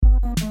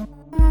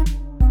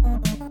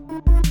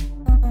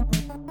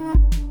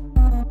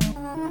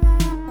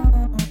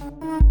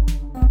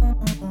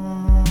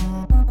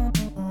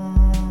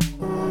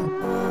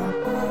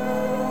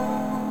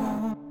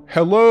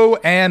Hello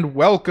and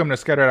welcome to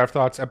Scattered Out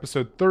Thoughts,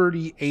 episode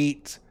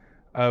 38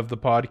 of the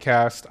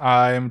podcast.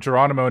 I'm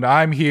Geronimo and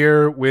I'm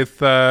here with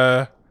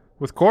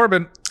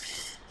Corbin.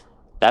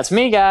 That's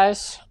me,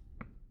 guys.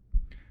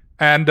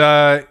 And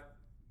yeah,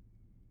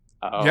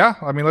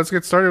 I mean, let's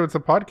get started with the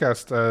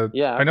podcast.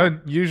 Yeah, I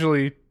know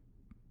usually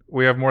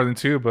we have more than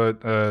two,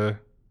 but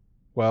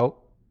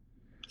well,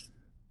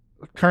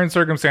 current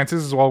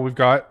circumstances is all we've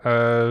got.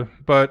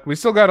 But we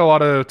still got a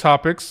lot of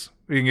topics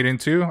we can get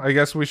into. I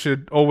guess we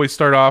should always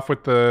start off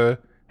with the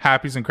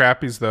happies and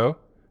crappies, though,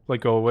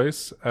 like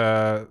always.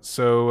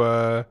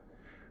 So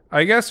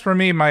I guess for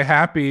me, my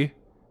happy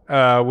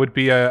would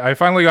be I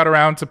finally got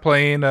around to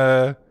playing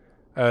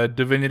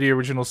Divinity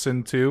Original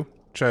Sin 2,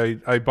 which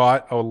I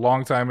bought a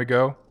long time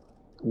ago.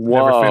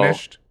 Whoa. Never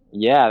finished.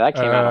 Yeah, that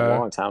came out a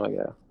long time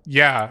ago.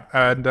 Yeah,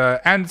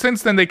 and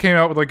since then they came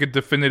out with like a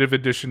definitive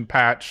edition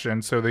patch,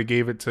 and so they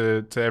gave it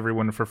to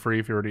everyone for free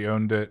if you already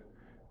owned it.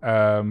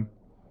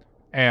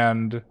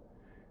 Yeah,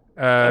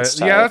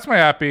 that's my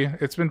happy.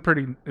 It's been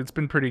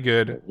pretty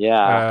good.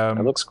 Yeah,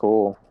 it looks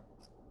cool.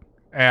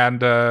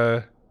 And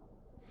I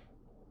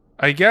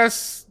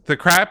guess the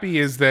crappy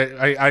is that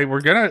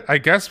I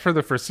guess for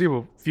the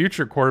foreseeable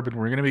future, Corbin,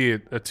 we're gonna be a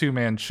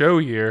 2-man show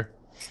here.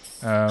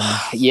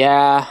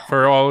 Yeah.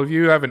 For all of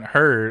you who haven't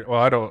heard,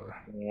 well, I don't.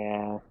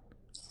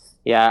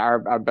 Yeah.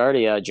 Our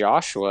buddy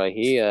Joshua,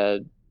 he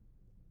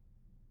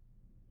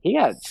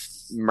got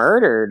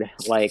murdered,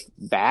 like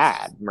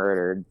bad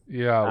murdered.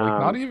 Yeah, like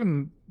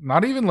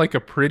not even like a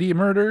pretty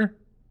murder.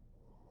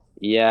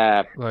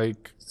 Yeah,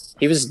 like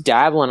he was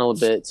dabbling a little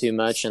bit too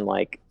much in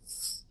like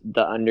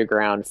the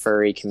underground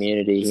furry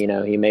community. You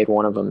know, he made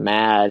one of them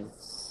mad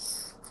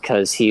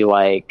because he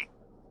like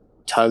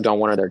tugged on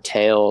one of their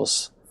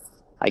tails,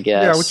 I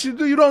guess. Yeah, which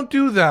you don't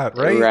do that,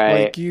 right?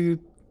 Right. Like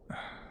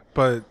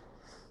but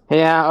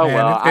yeah. Oh, man,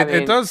 well,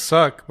 it does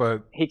suck,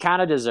 but he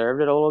kind of deserved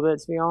it a little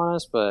bit, to be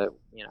honest. But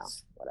you know,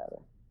 whatever,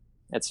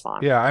 it's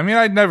fine. Yeah, I mean,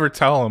 I'd never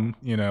tell him,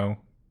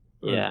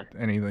 yeah,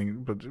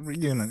 anything, but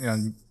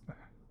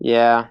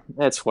yeah,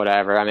 it's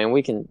whatever. I mean,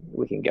 we can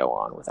go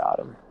on without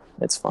him.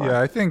 It's fine. Yeah,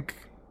 I think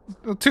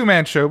a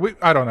 2-man show.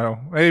 I don't know.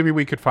 Maybe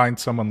we could find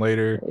someone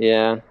later.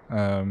 Yeah.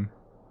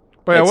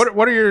 But yeah,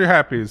 what are your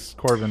happies,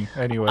 Corbin?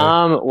 Anyway.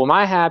 Well,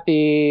 my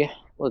happy.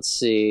 Let's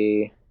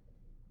see.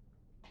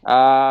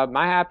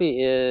 My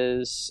happy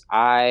is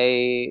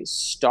I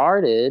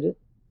started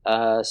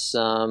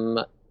some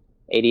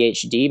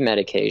ADHD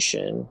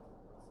medication.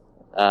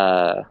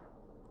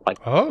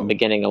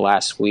 Beginning of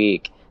last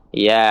week.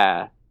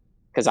 Yeah,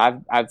 because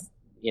I've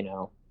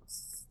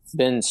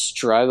been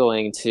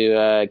struggling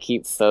to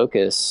keep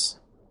focus,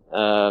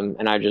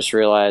 and I just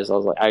realized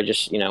I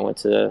just went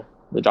to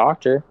the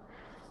doctor,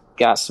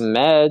 got some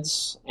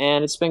meds,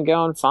 and it's been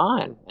going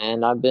fine.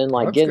 And I've been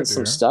getting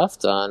some stuff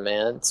done,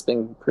 man. It's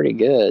been pretty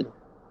good,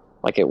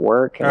 like at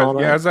work and all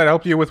that. Yeah, does that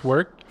help you with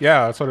work?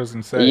 Yeah, that's what I was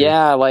gonna say.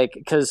 Yeah,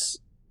 because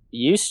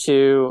used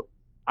to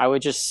I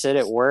would just sit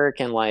at work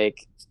and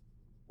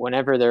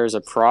whenever there was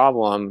a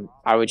problem,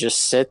 I would just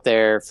sit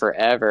there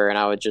forever and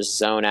I would just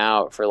zone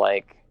out for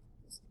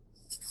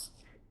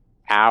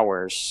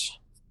hours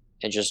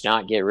and just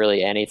not get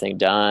really anything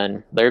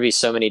done. There'd be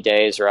so many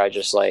days where I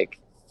just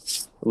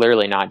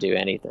literally not do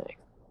anything.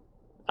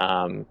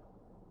 And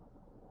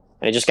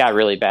it just got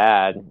really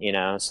bad,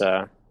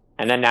 so.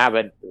 And then now,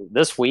 but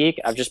this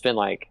week I've just been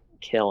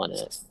killing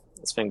it.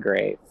 It's been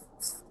great.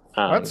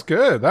 That's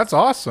good. That's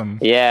awesome.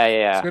 Yeah.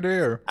 It's good to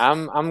hear.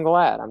 I'm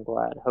glad.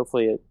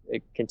 Hopefully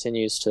it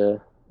continues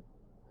to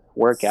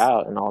work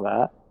out and all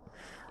that.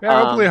 Yeah,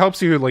 hopefully it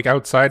helps you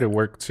outside of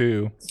work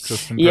too.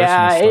 Just in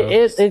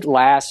it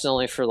lasts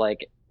only for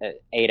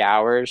 8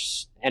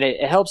 hours, and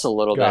it helps a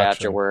little bit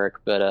after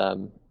work. But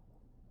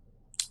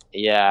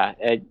yeah,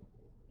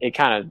 it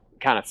kind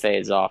of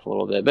fades off a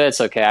little bit, but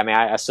it's okay. I mean,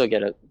 I still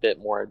get a bit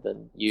more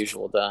than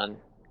usual done.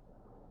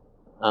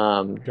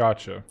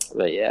 Gotcha.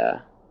 But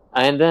yeah.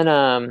 And then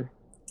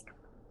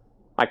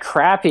my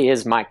crappy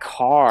is my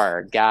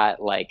car got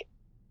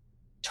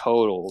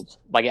totaled.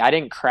 I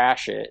didn't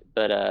crash it,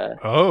 but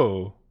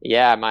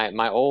yeah,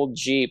 my old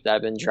Jeep that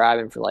I've been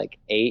driving for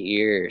 8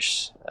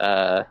 years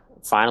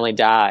finally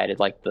died.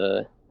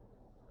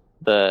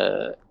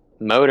 The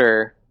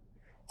motor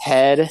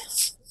head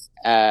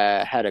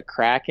had a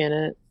crack in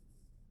it.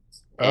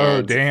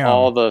 Oh, damn.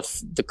 All the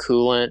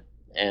coolant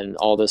and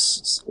all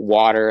this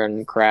water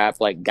and crap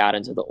got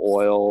into the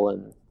oil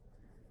and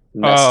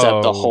messed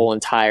up the whole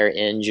entire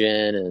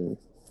engine. And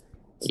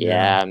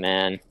yeah,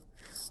 man.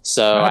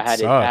 So I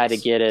had to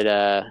get it.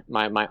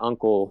 My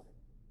uncle,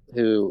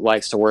 who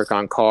likes to work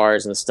on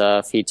cars and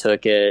stuff, he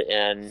took it,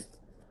 and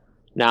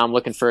now I'm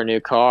looking for a new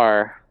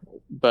car.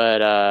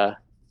 But I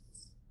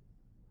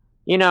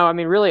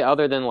mean, really,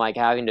 other than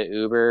having to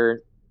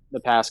Uber the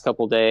past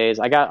couple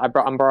days, I'm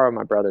borrowing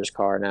my brother's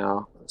car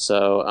now,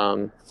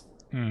 so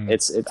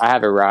I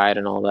have a ride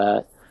and all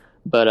that.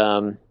 But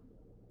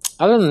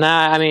other than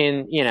that, I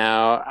mean,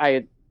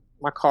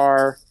 my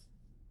car,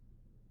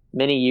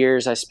 many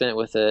years I spent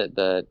with it,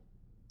 but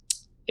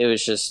it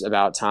was just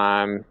about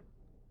time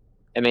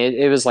I mean,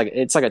 it was like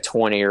it's like a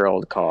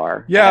 20-year-old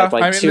car. It Yeah, had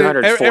like I mean,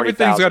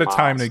 everything's 240,000 got a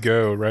time to miles.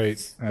 go,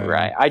 right?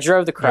 Right. I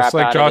drove the It's crap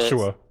like out of it.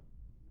 Joshua.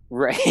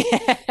 Right.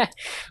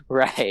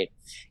 Right.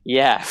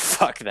 Yeah.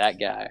 Fuck that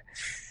guy.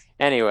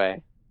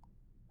 Anyway.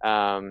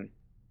 Um.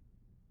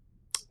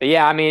 But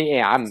yeah, I mean,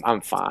 yeah,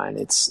 I'm fine.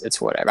 It's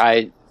whatever.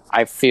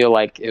 I feel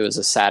like it was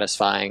a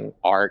satisfying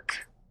arc,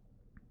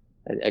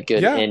 a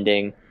good Yeah,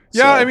 ending.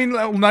 yeah. I So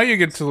mean, now you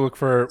get to look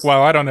for.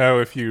 Well, I don't know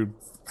if you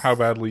how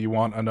badly you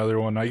want another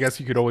one. I guess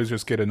you could always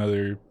just get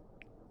another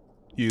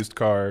used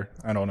car.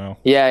 I don't know.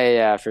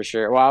 yeah, for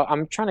sure. Well,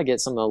 I'm trying to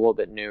get something a little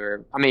bit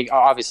newer. I mean,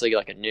 obviously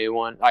like a new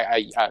one.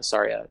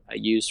 Sorry, a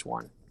used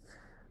one,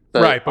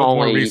 but Right, but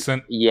more only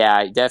recent.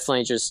 yeah,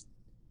 definitely just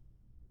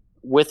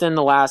within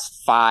the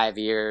last 5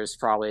 years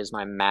probably is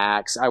my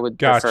max. I would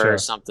prefer Gotcha.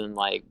 something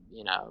like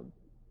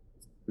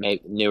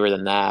maybe newer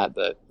than that,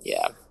 but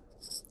yeah.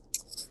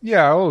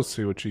 Yeah, I'll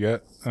see what you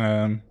get.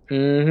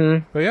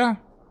 Mm-hmm. But yeah,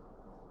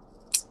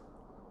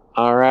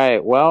 All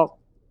right. Well,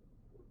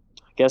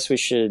 I guess we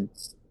should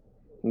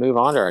move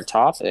on to our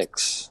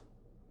topics.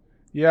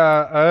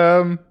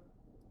 yeah.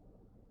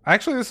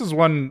 Actually, this is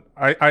one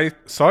I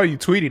saw you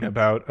tweeting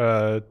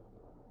about.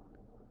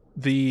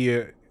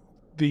 The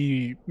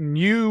the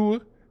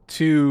new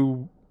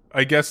to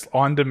I guess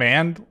on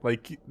demand,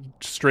 like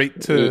straight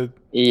to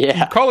you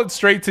Yeah. call it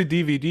straight to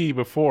DVD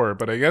before,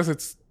 but I guess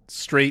it's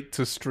straight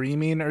to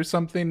streaming or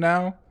something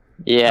now.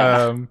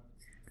 Yeah. Um,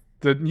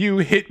 the new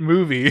hit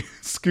movie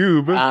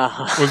Scoob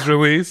was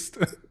released.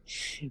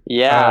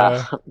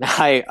 Yeah.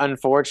 I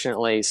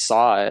unfortunately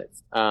saw it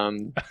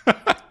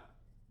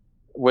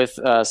with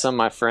some of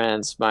my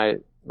friends. My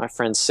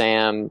friend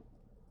Sam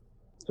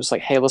was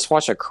like, "Hey, let's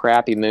watch a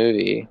crappy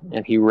movie,"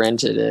 and he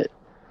rented it.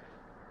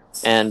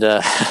 And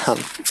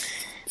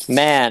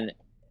man,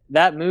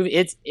 that movie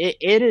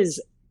it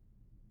is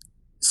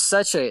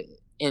such a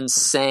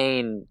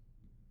insane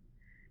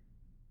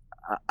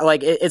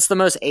like it's the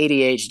most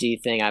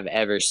ADHD thing I've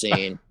ever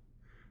seen.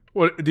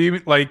 What do you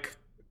mean, like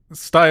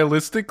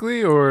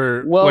stylistically,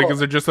 or like Well,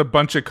 is it just a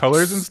bunch of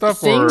colors and stuff,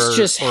 things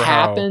just or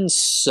how? happen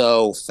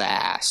so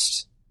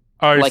fast.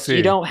 I Like you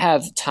see. don't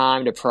have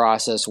time to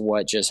process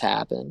what just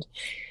happened.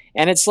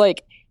 And it's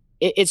like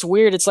it's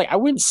weird. It's like I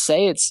wouldn't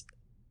say it's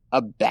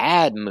a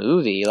bad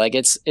movie. Like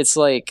it's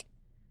like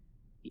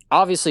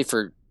obviously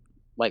for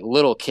like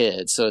little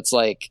kids, so it's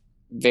like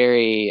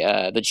very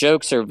the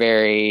jokes are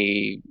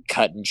very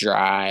cut and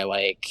dry,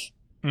 like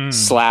Mm,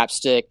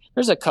 slapstick.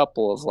 There's a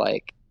couple of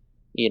like,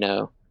 you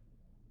know,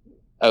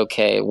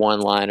 okay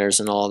one-liners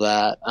and all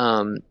that.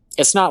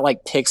 It's not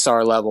like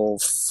Pixar level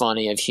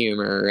funny of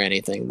humor or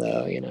anything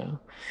though.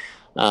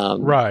 The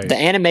right.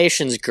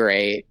 animation's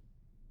great.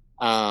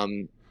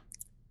 Um,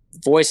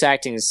 voice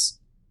acting's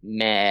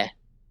meh.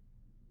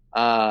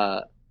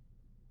 Uh,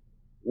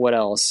 what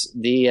else?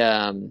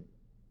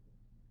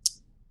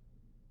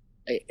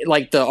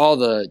 Like the all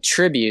the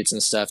tributes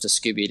and stuff to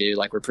Scooby Doo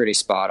like were pretty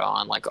spot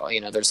on. Like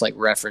there's like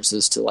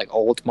references to like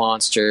old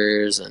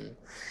monsters and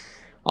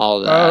all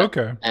of Oh, that.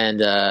 okay. And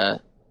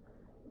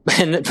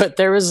but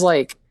there was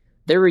like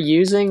they were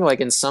using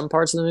like in some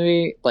parts of the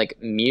movie like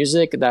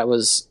music that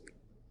was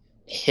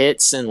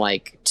hits in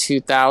like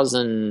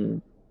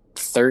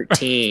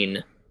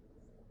 2013.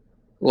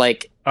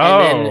 Like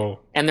Oh,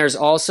 and there's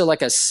also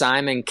like a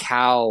Simon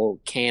Cowell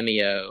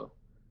cameo,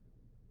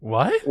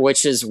 what?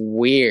 which is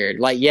weird.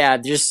 Like yeah,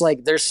 just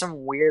like there's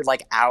some weird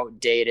like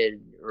outdated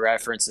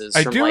references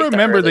I from do like the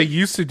remember they early.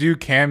 used to do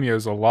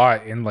cameos a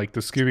lot in like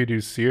the Scooby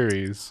Doo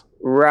series,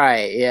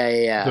 Right,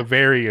 yeah. the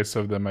various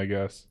of them, I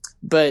guess.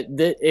 But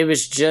it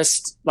was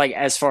just like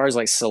as far as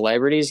like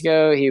celebrities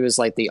go, he was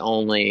like the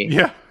only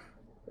Yeah.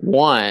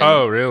 one.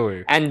 Oh,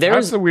 really? And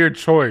That's a weird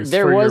choice for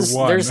your there's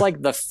one.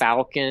 like the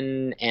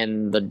Falcon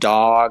and the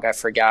dog. I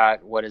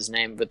forgot what his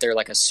name, but they're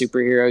like a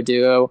superhero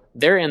duo.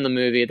 They're in the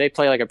movie. They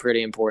play like a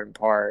pretty important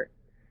part.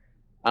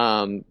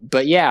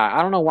 But yeah,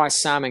 I don't know why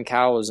Simon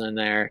Cowell was in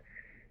there.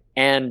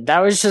 And that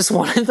was just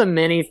one of the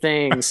many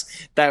things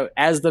that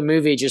as the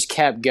movie just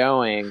kept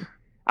going,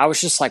 I was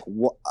just like,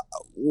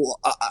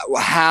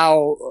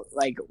 how,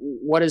 like,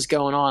 what is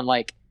going on?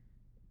 Like,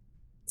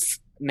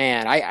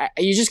 man, I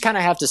you just kind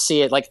of have to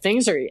see it. Like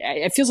things are,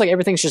 it feels like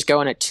everything's just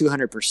going at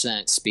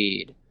 200%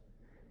 speed.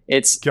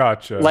 It's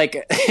Gotcha.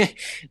 like,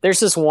 there's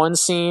this one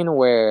scene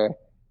where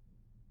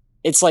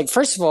it's like,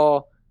 first of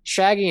all,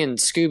 Shaggy and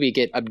Scooby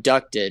get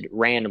abducted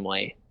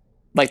randomly.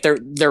 Like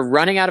they're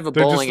running out of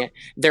a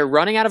they're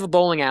running out of a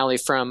bowling alley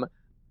from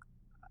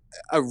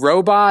a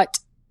robot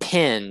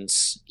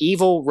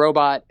evil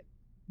robot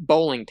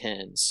bowling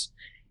pins.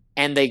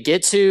 And they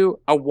get to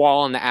a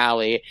wall in the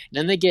alley, and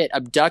then they get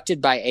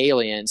abducted by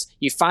aliens.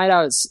 You find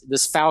out it's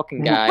this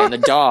Falcon guy and the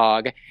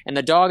dog and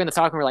the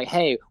Falcon were like,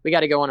 hey, we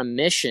got to go on a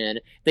mission.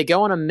 They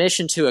go on a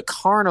mission to a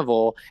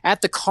carnival.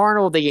 At the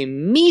carnival, they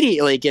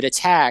immediately get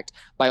attacked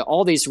by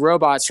all these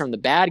robots from the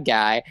bad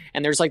guy,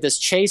 and there's like this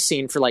chase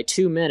scene for like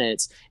 2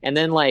 minutes, and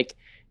then like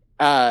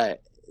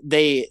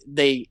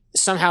they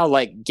somehow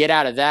like get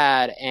out of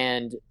that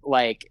and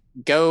like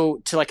go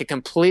to like a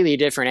completely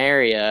different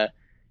area.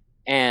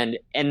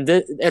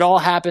 it all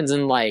happens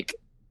in like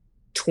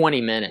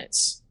 20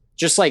 minutes.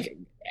 Just like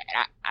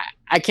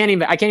I can't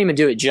even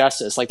do it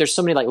justice. Like there's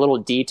so many like little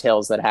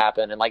details that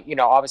happen, and like, you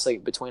know, obviously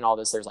between all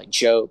this there's like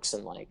jokes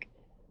and like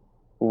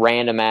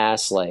random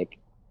ass like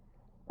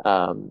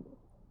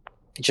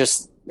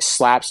just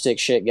slapstick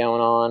shit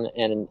going on,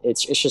 and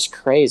it's just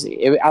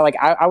crazy.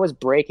 I was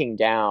breaking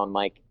down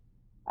like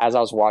as I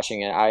was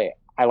watching it.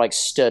 I like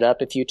stood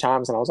up a few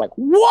times and I was like,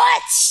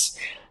 what?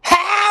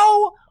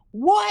 How?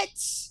 What?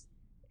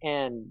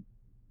 And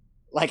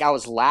like I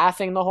was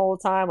laughing the whole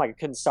time. Like I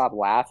couldn't stop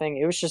laughing.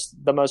 It was just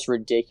the most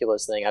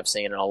ridiculous thing I've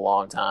seen in a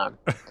long time.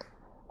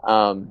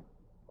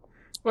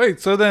 Wait,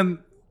 so then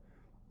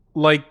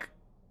like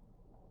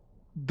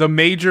the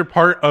major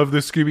part of the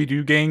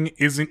Scooby-Doo gang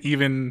isn't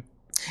even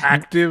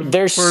active.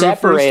 They're for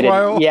separated. The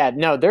first while? Yeah,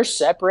 no, they're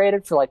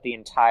separated for like the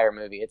entire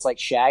movie. It's like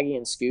Shaggy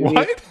and Scooby.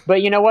 What?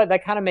 But you know what?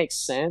 That kind of makes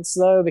sense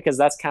though, because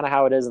that's kind of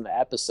how it is in the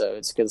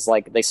episodes. Because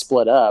like they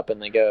split up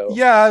and they go.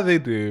 Yeah, they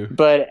do.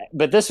 But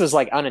this was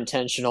like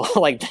unintentional.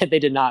 Like they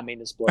did not mean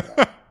to split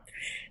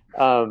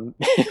up.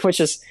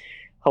 Which is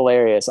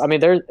hilarious. I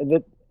mean,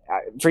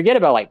 forget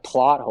about like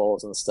plot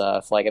holes and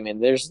stuff. Like, I mean,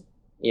 there's,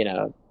 you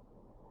know,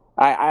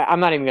 I'm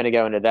not even going to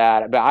go into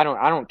that. But I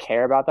don't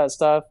care about that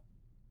stuff.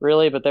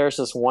 Really, but there's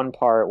this one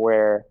part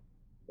where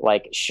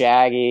like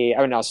Freddy,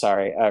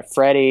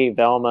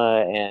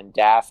 Velma, and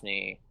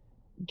Daphne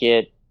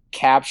get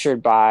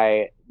captured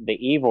by the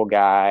evil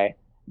guy.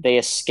 They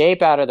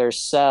escape out of their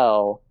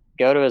cell,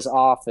 go to his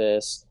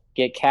office,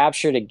 get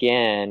captured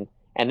again,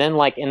 and then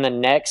like in the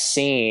next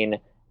scene,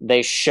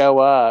 they show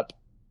up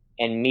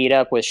and meet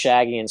up with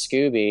Shaggy and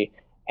Scooby,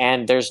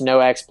 and there's no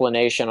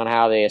explanation on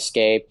how they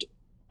escaped.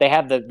 They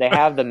have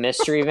the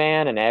mystery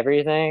van and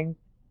everything.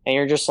 And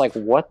you're just like,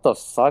 what the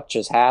fuck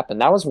just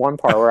happened? That was one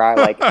part where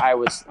I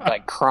was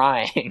like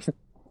crying.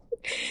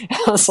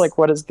 I was like,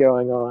 what is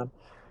going on?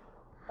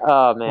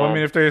 Oh man. Well, I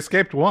mean, if they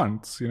escaped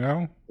once, you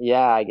know?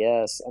 Yeah, I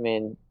guess. I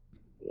mean,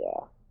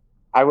 yeah.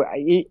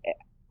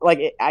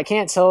 I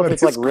can't tell if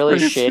it's like really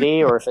shitty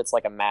or if it's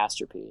like a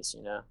masterpiece,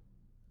 you know?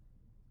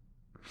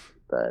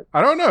 But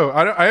I don't know.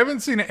 I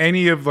haven't seen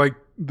any of like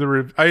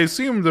I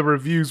assume the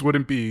reviews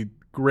wouldn't be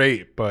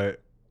great,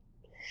 but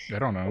I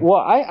don't know. Well,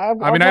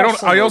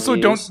 I also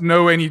don't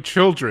know any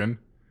children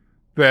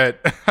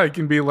that I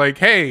can be like,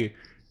 hey,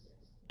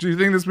 do you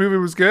think this movie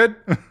was good?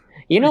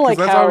 You know, like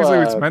that's how, obviously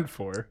what it's meant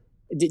for.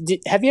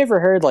 Have you ever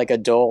heard like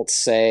adults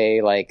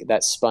say like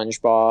that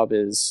SpongeBob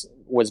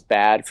was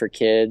bad for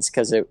kids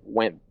because it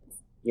went,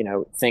 you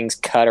know, things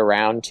cut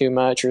around too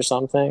much or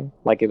something,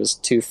 like it was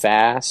too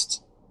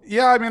fast?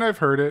 Yeah, I mean, I've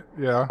heard it.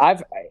 Yeah,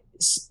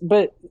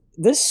 but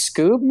this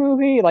Scoob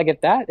movie, like if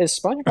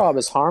SpongeBob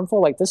is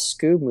harmful, like this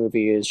Scoob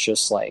movie is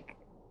just like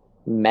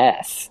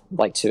meth,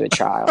 like to a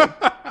child.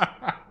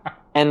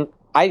 And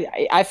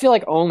I feel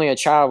like only a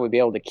child would be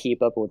able to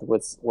keep up with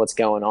what's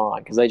going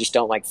on because they just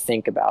don't like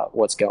think about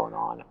what's going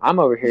on. I'm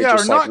over here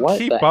just like, what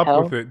the hell? Keep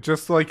up with it,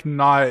 just like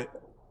not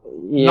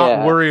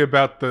worry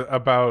about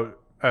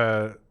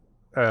the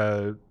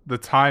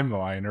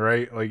timeline,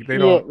 right? Like they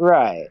don't,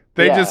 right?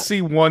 They just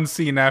see one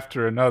scene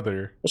after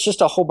another. It's just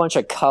a whole bunch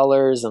of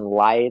colors and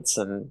lights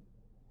and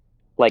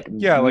like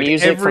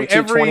music from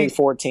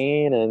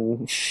 2014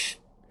 and.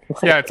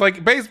 Yeah, it's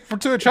like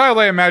to a child,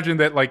 I imagine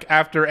that like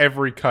after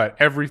every cut,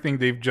 everything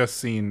they've just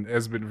seen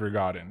has been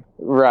forgotten.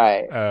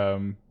 Right.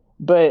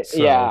 But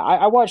so. Yeah,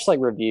 I watched like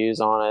reviews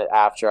on it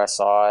after I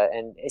saw it,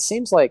 and it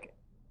seems like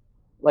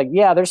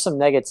yeah, there's some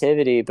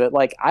negativity, but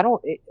like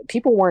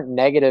people weren't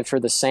negative for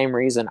the same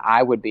reason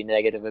I would be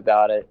negative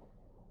about it,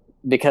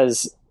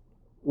 because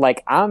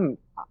like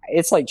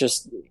it's like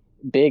just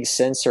big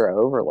sensor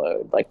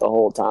overload like the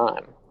whole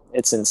time.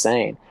 It's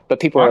insane.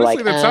 But people honestly, are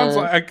like, that sounds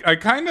like I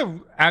kind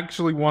of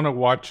actually want to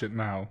watch it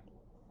now,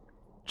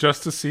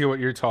 just to see what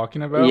you're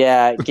talking about.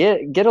 Yeah,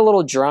 get a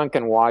little drunk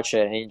and watch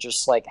it, and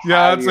just like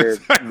have your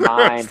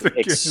mind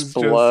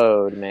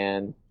explode,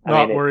 man.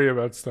 Not worry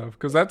about stuff,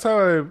 because that's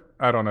how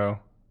I don't know.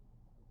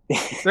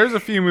 There's a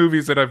few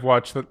movies that I've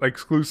watched that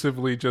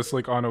exclusively just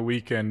like on a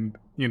weekend,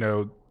 you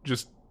know,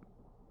 just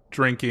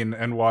drinking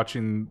and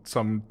watching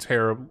some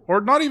terrible,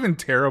 or not even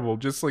terrible,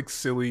 just like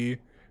silly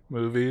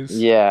movies.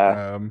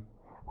 Yeah.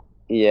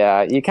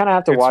 Yeah, you kind of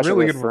have to watch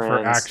really it with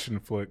friends. For action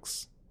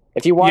flicks.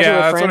 If you watch it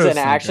with friends and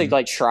actually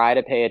like try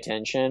to pay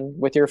attention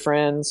with your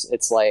friends,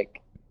 it's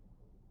like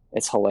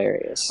it's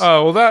hilarious.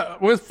 Oh, well,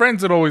 that with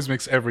friends it always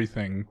makes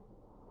everything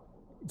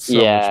so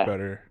much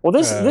better. Well,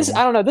 this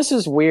I don't know, this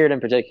is weird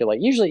in particular.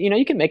 Like, usually, you know,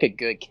 you can make a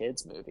good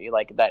kids movie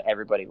like that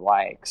everybody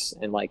likes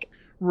and like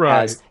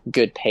has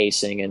good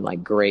pacing and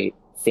like great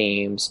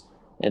themes.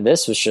 And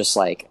this was just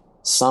like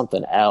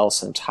something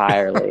else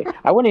entirely.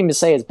 I wouldn't even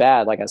say it's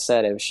bad. Like I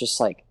said, it was just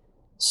like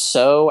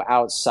so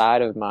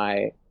outside of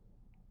my,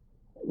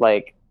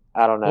 like,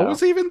 I don't know. What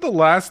was even the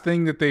last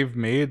thing that they've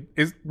made?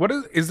 Is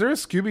there a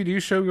Scooby-Doo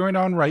show going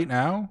on right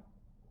now?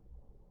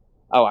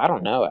 Oh, I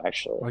don't know,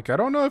 actually. Like, I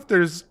don't know if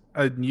there's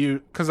a new,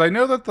 because I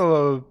know that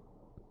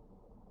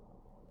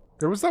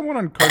there was that one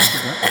on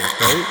Cartoon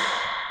Network, right?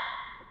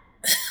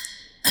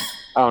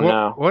 Oh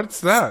no.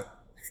 What's that?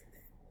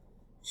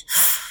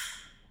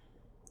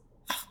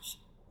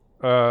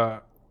 Is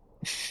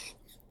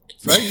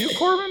that you,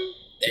 Corbin?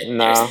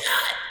 No.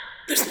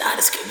 There's not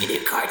a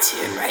Scooby-Doo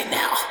cartoon right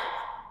now.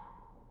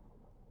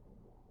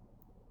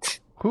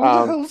 Who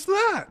the hell's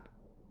that?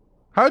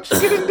 How'd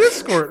you get in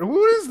Discord?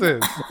 Who is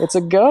this? It's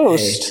a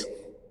ghost.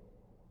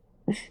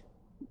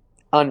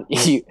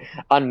 You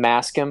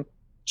unmask him.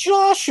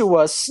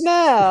 Joshua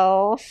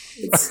Snell.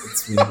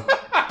 It's me.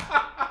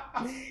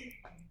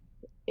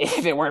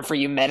 If it weren't for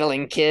you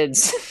meddling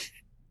kids.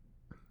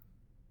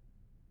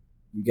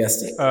 You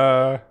guessed it.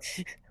 So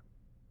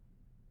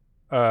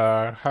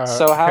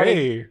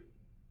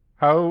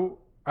how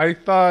I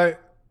thought.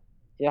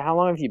 Yeah, how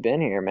long have you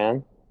been here,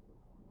 man?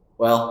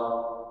 Well,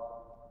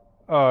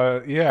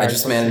 yeah. I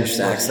just managed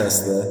to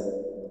access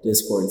the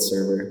Discord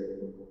server.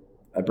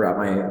 I brought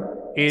my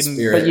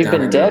spirit. But you've down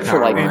been into dead the for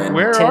power like line.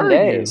 Where 10 are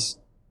days.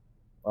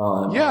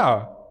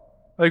 Yeah.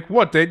 Like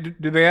what? Do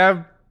they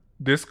have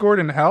Discord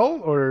in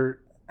hell or?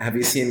 Have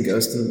you seen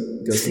Ghost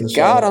in the Shell?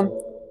 Got him.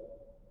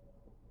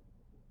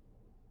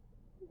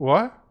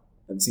 What?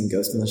 Have you seen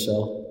Ghost in the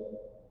Shell?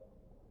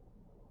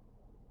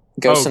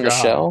 Ghost Oh, in the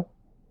God. Shell?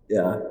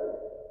 Yeah.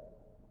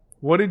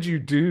 What did you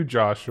do,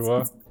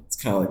 Joshua? It's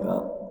kind of like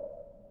that.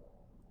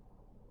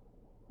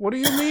 What do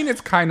you mean it's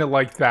kind of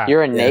like that?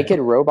 You're a naked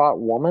robot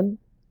woman?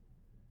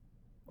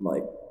 I'm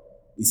like,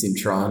 you seen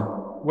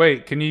Tron?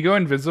 Wait, can you go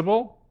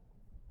invisible?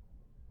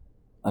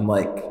 I'm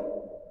like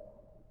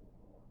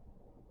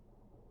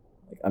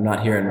I'm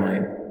not here in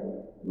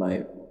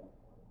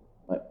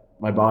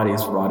my body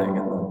is rotting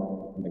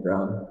in the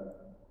ground.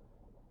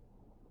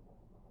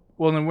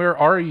 Well, then where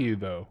are you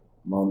though?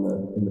 I'm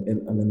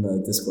in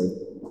the Discord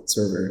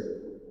server.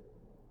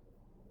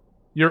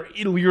 You're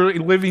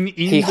living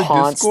in He the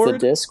haunts Discord? the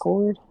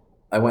Discord?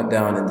 I went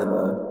down into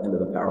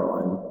the power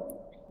line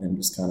and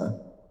just kind of.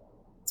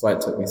 That's why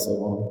it took me so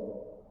long.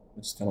 I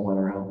just kind of went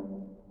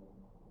around,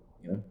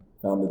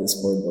 found the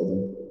Discord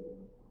building.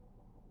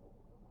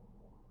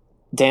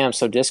 Damn,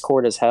 so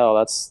Discord is hell.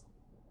 That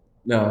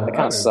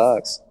kind of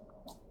sucks.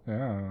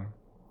 Yeah.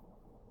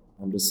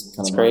 I'm just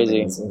kind It's of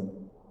crazy. as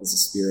a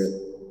spirit.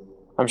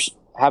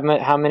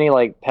 How many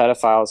like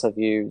pedophiles have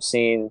you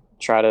seen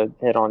try to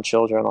hit on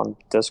children on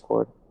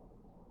Discord?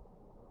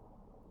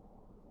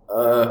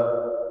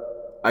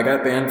 I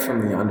got banned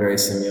from the Andre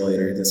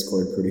Simulator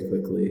Discord pretty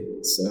quickly,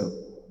 so.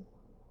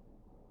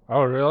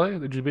 Oh, really?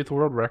 Did you beat the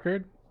world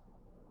record?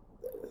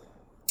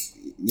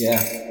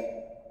 Yeah.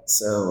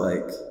 So,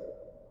 like,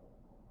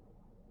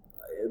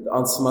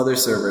 on some other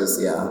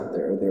servers, yeah,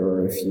 there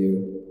were a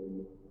few.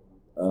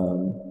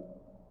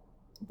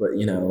 But,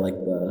 like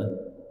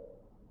the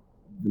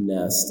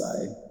nest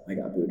I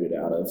got booted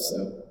out of,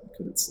 so I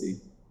couldn't see.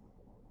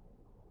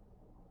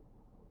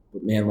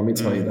 But, man, let me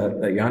tell you, that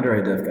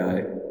Yandere Dev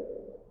guy,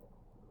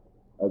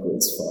 ugly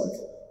as fuck.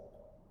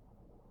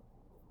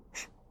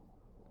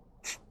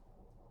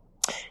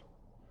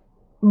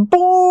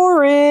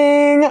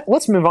 Boring!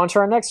 Let's move on to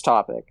our next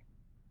topic.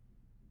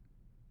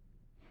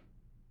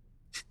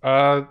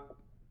 What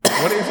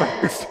is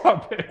our next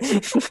topic?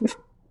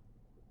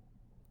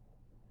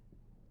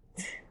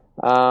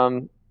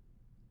 Charlie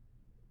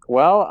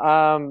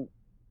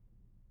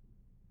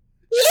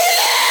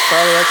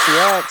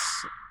XCX.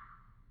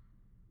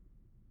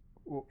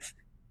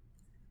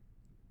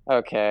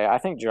 Okay, I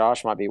think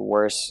Josh might be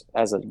worse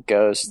as a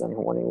ghost than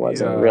when he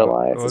was in real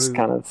life. It's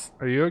kind of.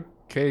 Are you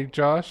okay,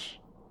 Josh?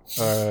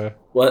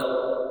 What?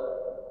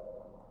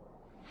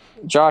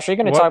 Josh, are you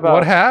going to talk about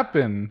what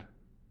happened?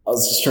 I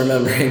was just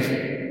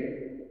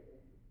remembering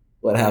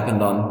what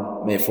happened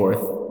on May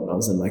 4th when I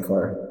was in my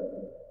car.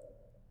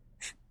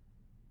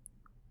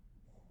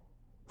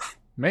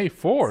 May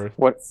 4th?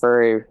 What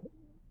furry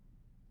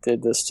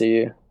did this to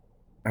you?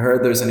 I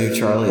heard there's a new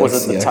Charlie XCX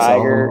Was it the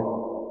tiger? album.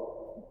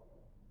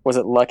 Was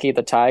it Lucky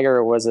the tiger,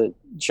 or was it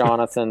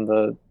Jonathan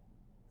the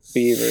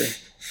beaver?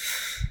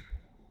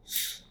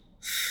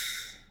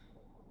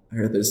 I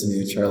heard there's a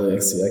new Charlie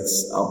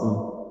XCX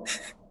album.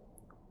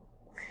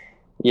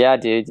 Yeah,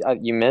 dude,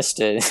 you missed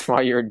it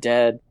while you were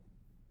dead.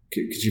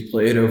 Could you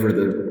play it over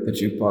the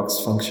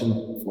jukebox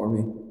function for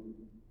me?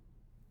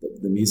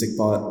 The music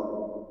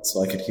bot,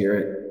 so I could hear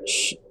it.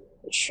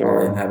 Sure.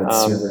 While I inhabit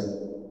the server.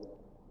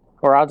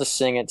 Or I'll just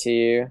sing it to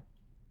you.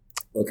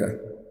 Okay.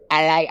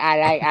 I like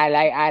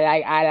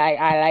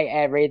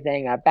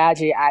everything about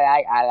you.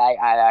 I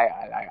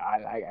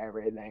like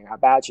everything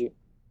about you.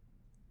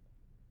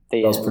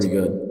 That was pretty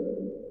good.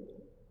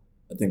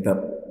 I think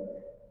that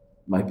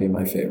might be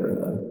my favorite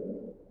of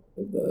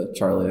the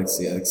Charlie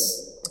XCX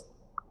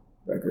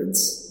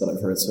records that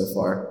I've heard so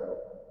far.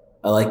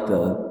 I like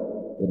the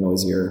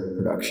noisier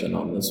production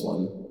on this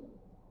one.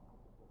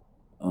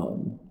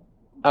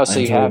 So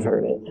you have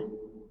heard it.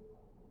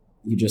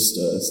 You just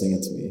sing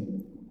it to me.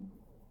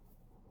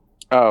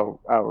 Oh,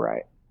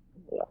 right.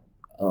 Yeah.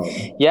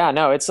 Yeah,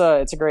 no, it's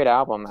a great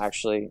album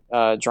actually.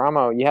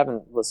 Geronimo, you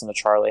haven't listened to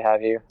Charlie,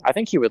 have you? I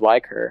think you would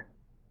like her.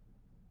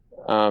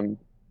 Oh,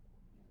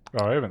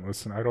 I haven't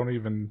listened. I don't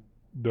even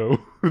No.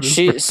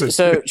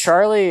 So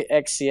Charlie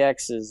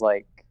XCX is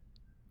like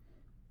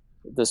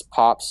this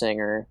pop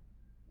singer,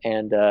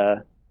 and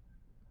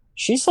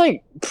she's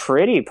like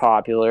pretty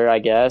popular, I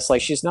guess.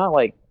 Like she's not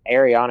like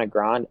Ariana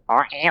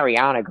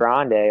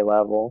Grande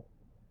level,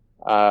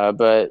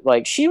 but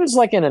like she was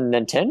like in a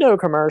Nintendo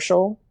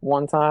commercial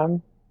one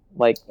time,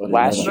 like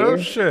last year. No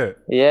shit.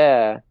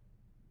 Yeah,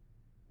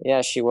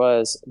 she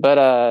was.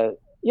 But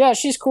yeah,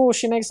 she's cool.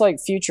 She makes like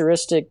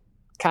futuristic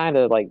kind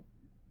of like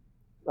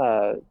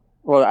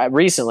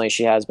recently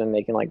she has been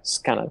making like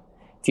kind of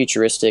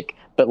futuristic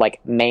but like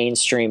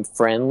mainstream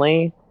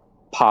friendly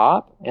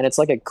pop, and it's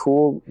like a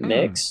cool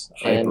mix.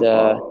 And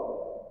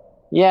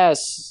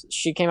yes,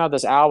 she came out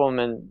with this album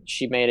and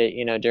she made it,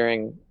 you know,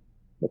 during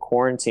the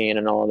quarantine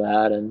and all of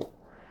that, and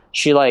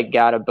she like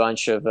got a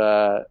bunch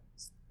of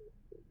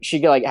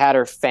she like had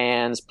her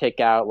fans pick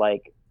out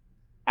like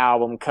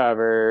album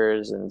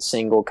covers and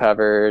single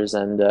covers,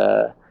 and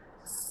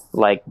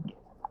like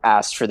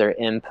asked for their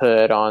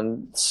input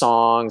on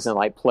songs, and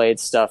like played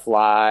stuff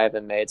live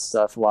and made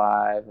stuff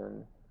live,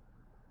 and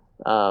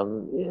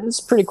it's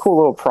a pretty cool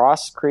little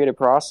creative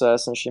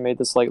process. And she made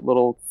this like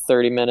little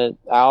 30-minute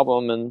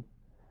album, and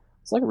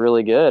it's like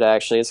really good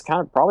actually. It's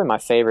kind of probably my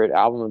favorite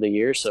album of the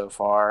year so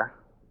far,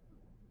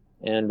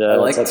 and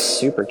it's like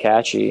super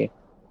catchy.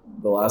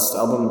 The last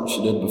album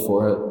she did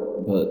before it,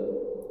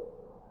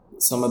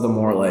 but some of the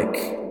more like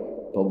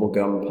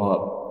bubblegum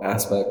pop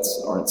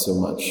aspects aren't so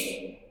much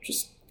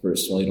just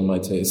personally to my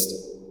taste.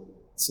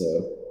 So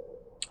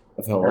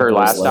I felt like her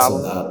last less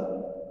album. of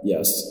that.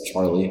 Yes,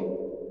 Charlie.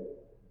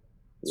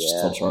 It's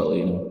just called Charlie,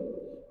 you know.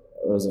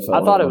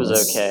 I thought it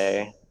was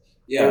okay.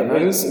 Yeah,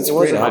 it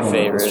wasn't my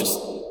favorite. Just,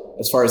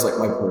 as far as like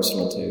my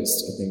personal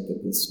taste, I think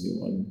that this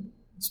new one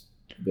is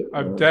a bit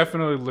more. I've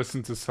definitely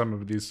listened to some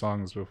of these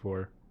songs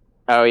before.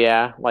 Oh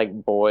yeah,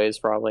 like Boys,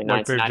 probably.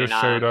 Like they 1999.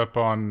 just showed up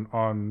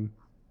on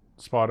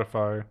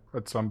Spotify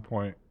at some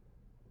point.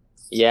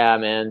 Yeah,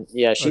 man.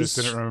 Yeah, I just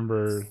didn't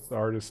remember the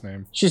artist's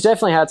name. She's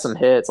definitely had some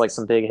hits, like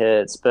some big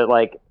hits, but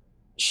like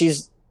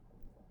she's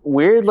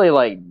weirdly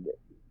like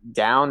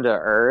down to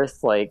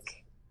earth,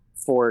 like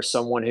for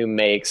someone who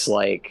makes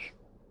like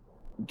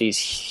these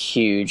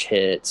huge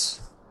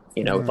hits,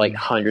 you know, with like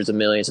hundreds of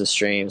millions of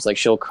streams. Like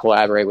she'll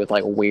collaborate with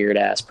like weird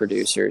ass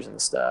producers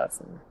and stuff.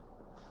 And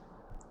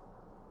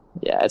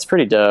yeah, it's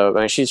pretty dope. I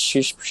mean,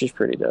 she's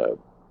pretty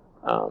dope.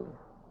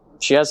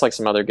 She has like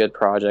some other good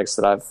projects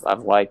that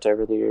I've liked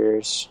over the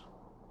years,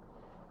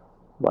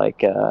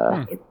 like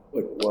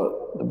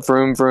what?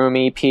 Vroom Vroom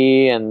EP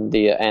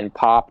and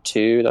Pop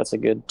 2. That's a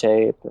good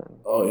tape.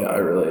 Oh yeah, I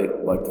really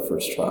like the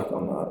first track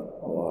on that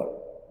a lot.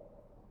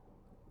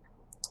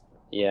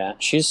 Yeah,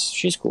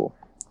 she's cool.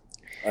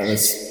 I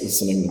miss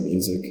listening to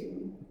music.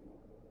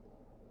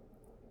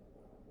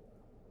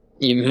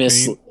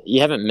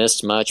 You haven't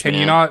missed much. Can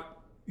man. you not?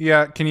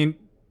 Yeah, can you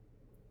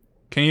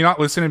not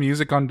listen to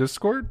music on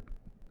Discord?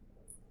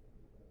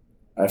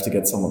 I have to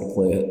get someone to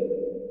play it.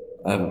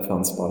 I haven't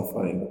found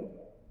Spotify yet.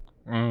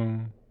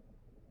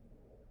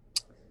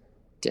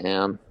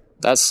 Damn.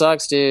 That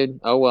sucks, dude.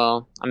 Oh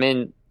well. I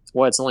mean,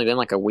 it's only been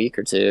like a week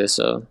or two,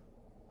 so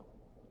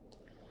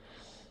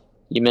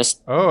you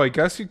missed. Oh, I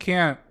guess you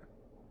can't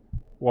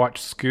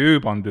watch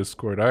Scoob on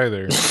Discord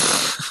either.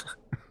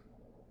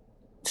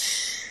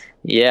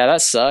 Yeah,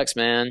 that sucks,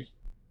 man.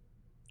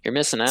 You're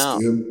missing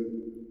out. Scoob,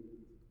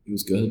 he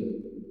was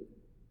good.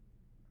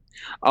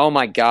 Oh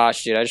my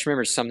gosh, dude! I just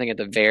remembered something at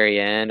the very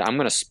end. I'm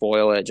gonna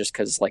spoil it just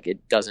because like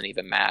it doesn't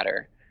even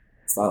matter.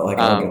 It's not like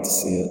I get to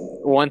see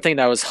it. One thing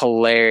that was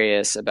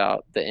hilarious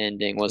about the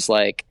ending was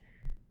like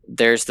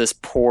there's this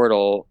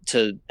portal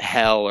to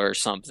hell or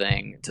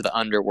something, to the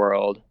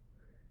underworld,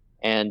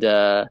 and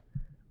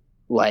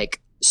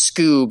like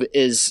Scoob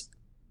is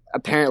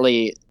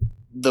apparently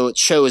the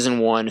chosen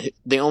one,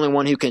 the only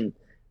one who can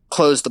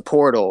close the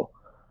portal,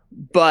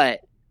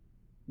 but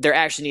there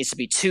actually needs to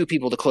be two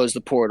people to close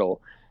the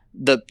portal.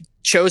 The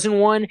chosen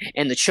one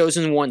and the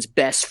chosen one's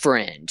best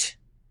friend.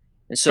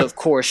 And so of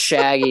course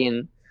Shaggy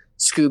and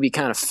Scooby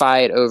kind of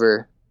fight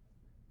over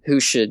who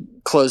should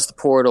close the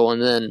portal,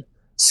 and then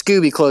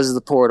Scooby closes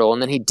the portal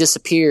and then he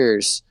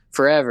disappears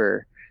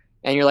forever.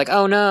 And you're like,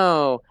 oh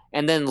no.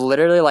 And then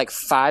literally like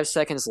 5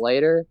 seconds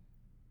later,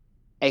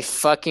 a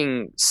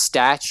fucking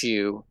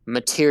statue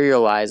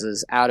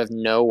materializes out of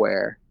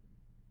nowhere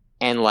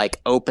and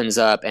like opens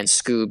up and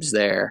Scoob's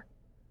there.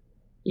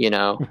 You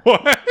know?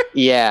 What?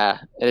 Yeah.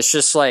 It's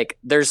just like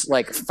there's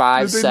like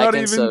 5 seconds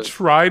not even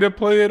try to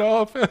play it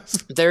off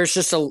as there's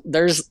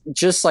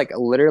just like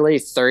literally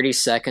 30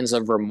 seconds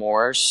of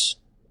remorse.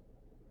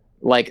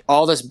 Like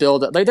all this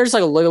build up. Like there's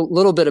like a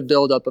little bit of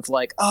build up of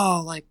like,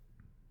 oh, like,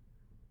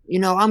 you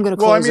know, I'm gonna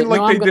close it.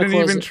 Well, I mean, like no, they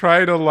didn't even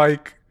try to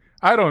like,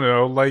 I don't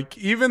know, like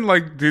even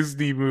like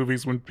Disney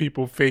movies when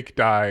people fake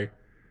die,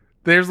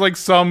 there's like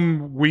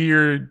some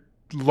weird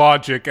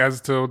logic as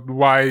to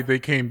why they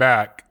came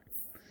back.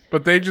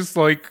 But they just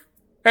like,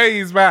 hey,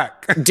 he's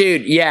back.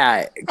 Dude,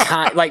 yeah.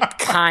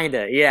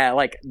 Kinda. Yeah,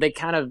 like they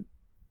kind of...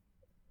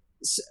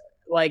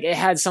 like it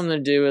had something to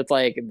do with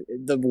like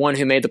the one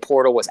who made the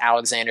portal was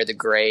Alexander the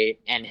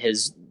Great and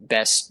his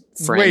best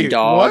friend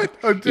dog.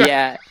 What?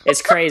 Yeah,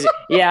 it's crazy.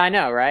 Yeah, I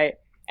know, right?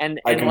 And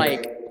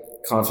like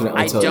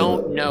confidently I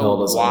don't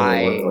know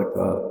why. Work like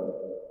that.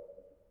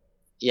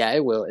 Yeah,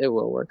 it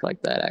will work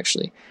like that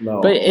actually.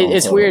 No, but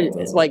it's weird.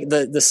 It's like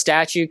the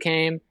statue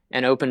came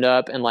and opened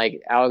up, and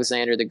like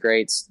Alexander the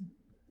Great's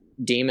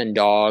demon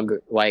dog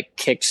like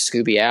kicked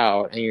Scooby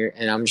out,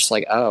 and I'm just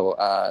like,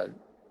 oh,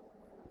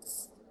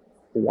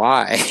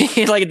 why?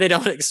 Like they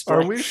don't explain.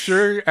 Are we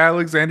sure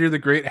Alexander the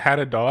Great had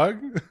a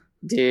dog?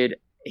 Dude,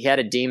 he had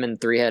a demon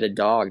 3-headed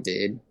dog,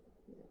 dude,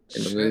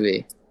 in the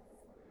movie.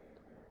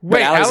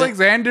 Wait,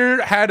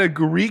 Alexander had a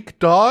Greek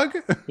dog?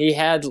 He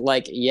had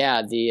like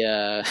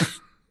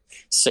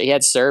so he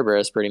had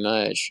Cerberus pretty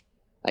much,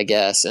 I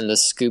guess, in the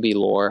Scooby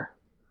lore.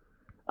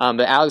 But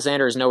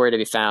Alexander is nowhere to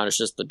be found. It's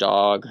just the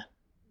dog.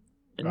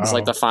 And it's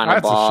like the final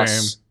boss. That's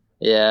a shame.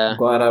 Yeah. I'm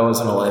glad I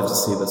wasn't alive to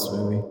see this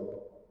movie.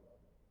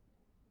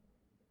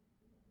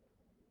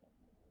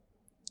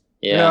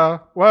 Yeah.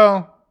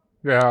 Well,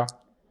 yeah.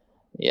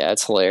 Yeah,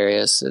 it's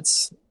hilarious.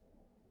 It's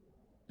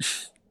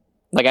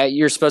like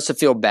you're supposed to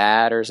feel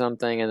bad or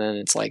something, and then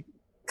it's like,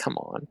 come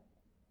on.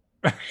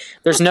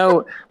 There's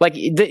no like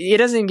it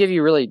doesn't even give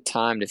you really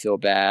time to feel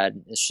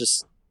bad. It's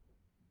just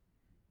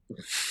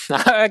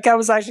I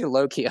was actually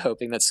low-key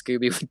hoping that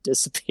Scooby would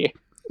disappear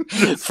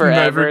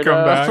forever. Never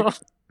come back.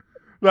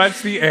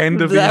 That's the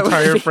end of the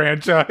entire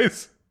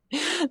franchise.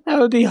 That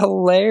would be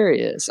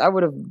hilarious. I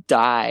would have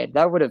died.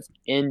 That would have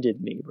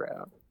ended me,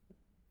 bro.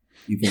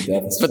 You think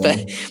that's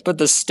funny? But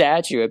the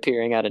statue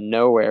appearing out of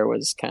nowhere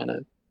was kind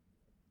of.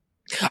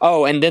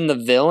 Oh, and then the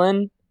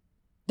villain.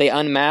 They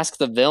unmask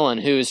the villain,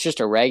 who is just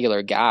a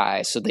regular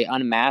guy. So they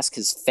unmask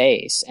his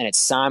face, and it's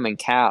Simon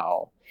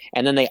Cowell.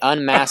 And then they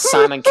unmask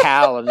Simon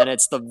Cowell, and then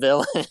it's the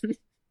villain.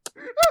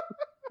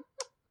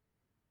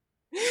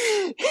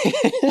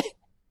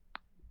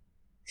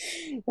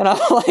 And I'm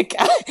like,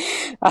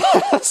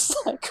 I was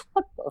like,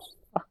 what the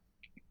fuck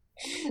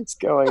is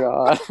going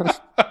on?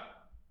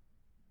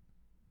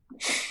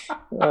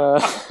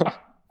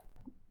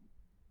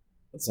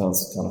 That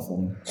sounds kind of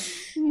funny.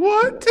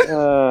 What?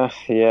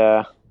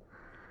 Yeah.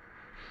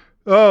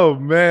 Oh,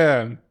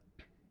 man.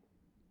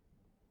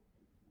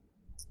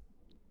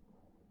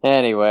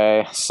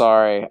 Anyway,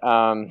 sorry.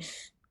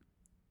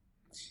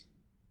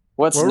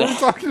 What were we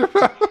talking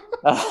about?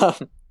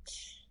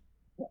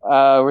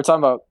 We're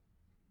talking about.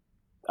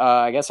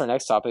 I guess our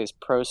next topic is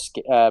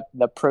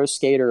the Pro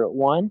Skater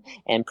 1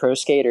 and Pro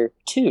Skater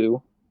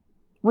 2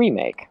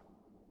 remake.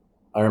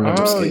 I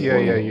remember. Oh,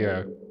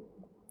 yeah.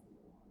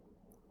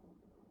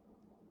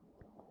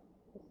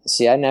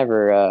 See, I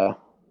never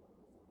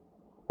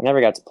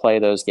got to play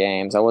those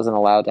games. I wasn't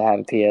allowed to have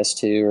a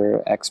PS2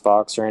 or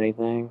Xbox or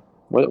anything.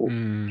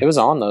 It was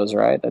on those,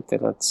 right? I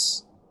think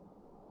that's.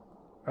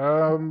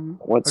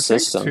 What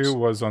systems? 2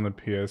 was on the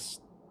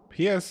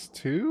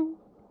PS2,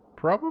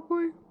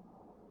 probably.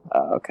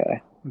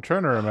 Okay. I'm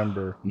trying to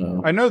remember.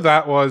 No. I know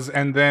that was,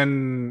 and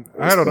then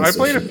I don't know. I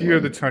played a few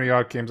of the Tony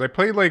Hawk games. I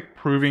played like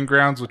Proving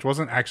Grounds, which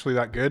wasn't actually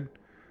that good.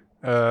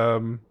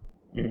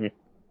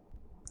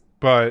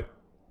 But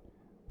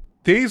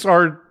these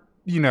are,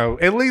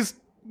 at least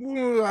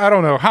I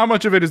don't know how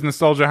much of it is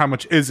nostalgia, how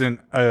much isn't.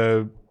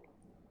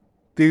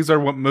 These are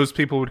what most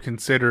people would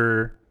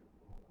consider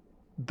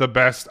the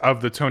best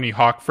of the Tony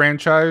Hawk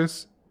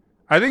franchise.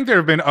 I think there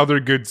have been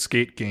other good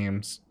skate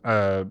games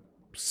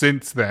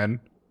since then.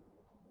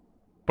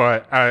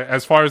 But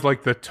as far as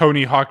like the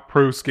Tony Hawk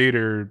Pro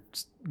Skater,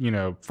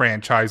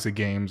 franchise of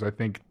games, I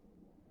think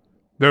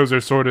those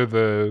are sort of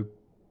the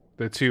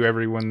two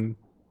everyone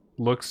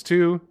looks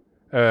to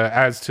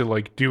as to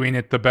like doing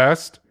it the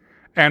best.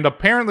 And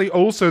apparently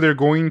also they're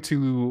going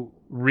to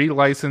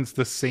relicense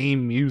the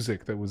same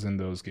music that was in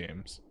those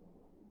games.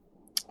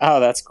 Oh,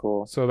 that's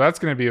cool. So that's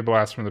going to be a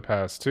blast from the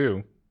past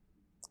too.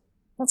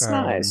 That's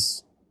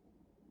nice.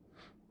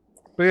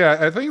 But yeah,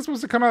 I think it's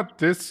supposed to come out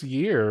this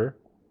year.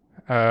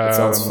 That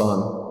sounds fun.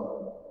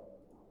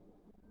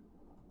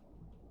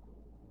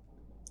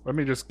 Let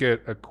me just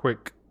get a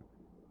quick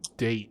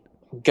date.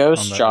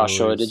 Ghost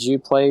Joshua, release. Did you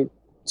play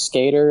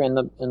Skater in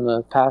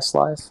the past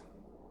life?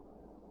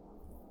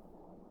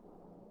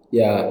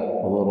 Yeah,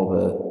 a little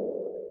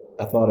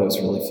bit. I thought it was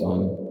really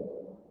fun.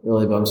 It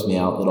really bums me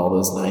out that all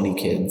those 90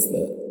 kids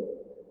that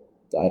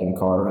died in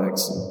car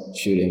wrecks and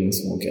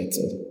shootings won't get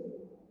to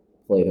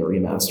play the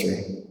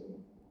remaster.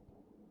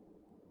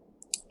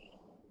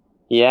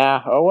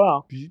 Yeah, oh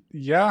well.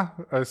 Yeah,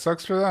 it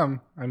sucks for them.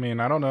 I mean,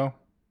 I don't know.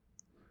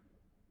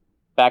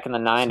 Back in the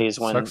 90s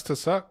when sucks to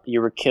suck. You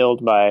were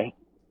killed by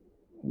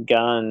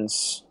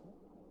guns,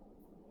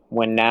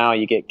 when now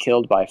you get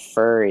killed by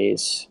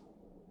furries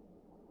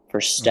for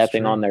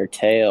stepping on their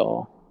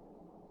tail.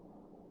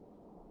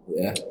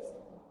 Yeah.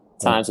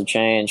 Times have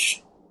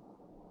changed.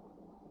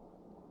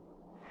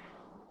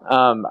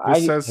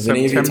 This says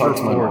September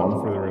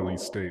 4th for the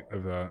release date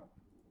of that.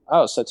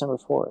 Oh, September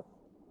 4th.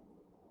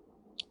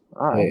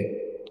 All right.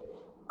 Hey.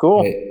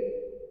 Cool. Hey.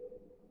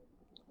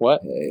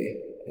 What?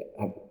 Hey.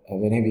 have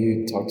any of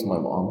you talked to my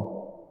mom?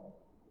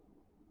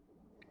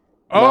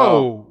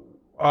 Oh,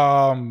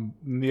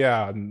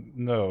 yeah,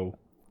 no.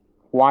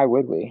 Why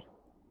would we?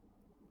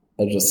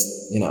 I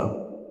just, I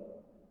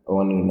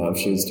wanted to know if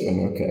she was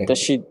doing okay. Does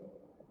she?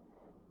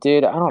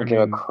 Dude, I don't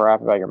give a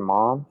crap about your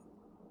mom.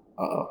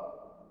 All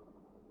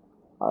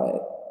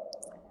right.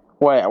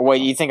 What,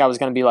 you think I was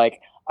going to be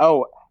like,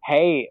 oh,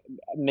 hey,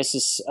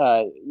 Mrs.,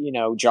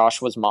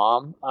 Joshua's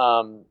mom?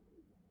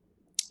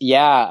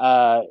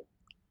 Yeah,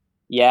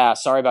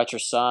 sorry about your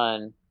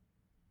son.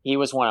 He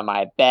was one of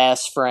my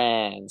best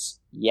friends.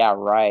 Yeah,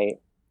 right.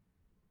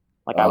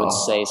 Like, I would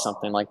say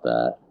something like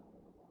that.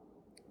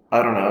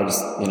 I don't know,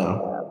 just,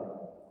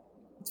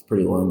 it's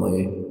pretty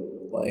lonely.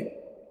 Like,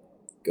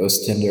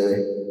 Ghost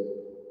Tinder,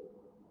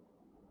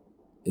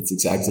 it's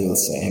exactly the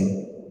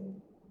same.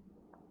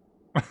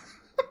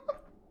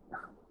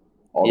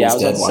 Yeah, I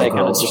was about to say, kind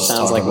of just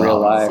sounds like real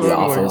life. The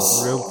Office.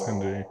 Like real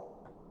Tinder.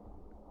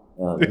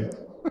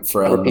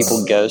 Friends. Where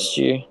people ghost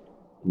you.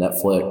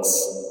 Netflix.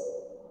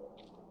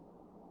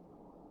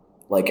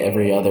 Like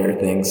every other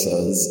thing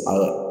says,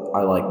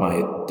 I like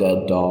my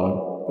dead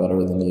dog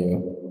better than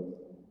you.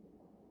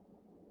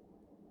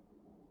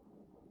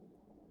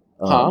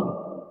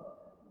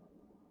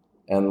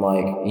 And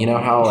like, you know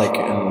how like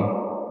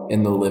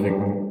in the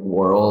living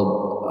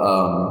world,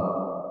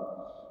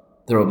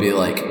 there will be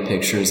like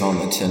pictures on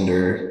the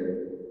Tinder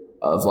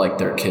of like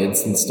their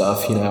kids and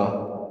stuff,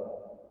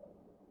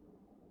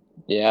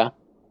 Yeah.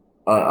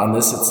 On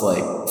this, it's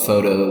like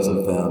photos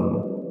of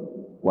them,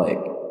 like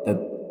that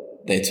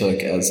they took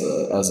as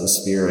a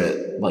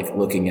spirit, like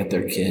looking at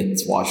their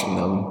kids, watching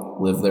them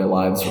live their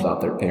lives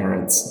without their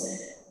parents,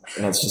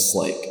 and it's just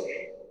like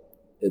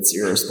it's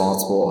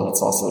irresponsible, and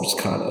it's also just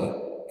kind of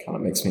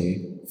makes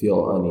me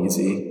feel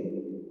uneasy.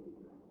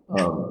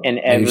 In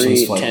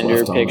every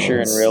Tinder picture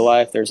in real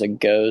life, there's a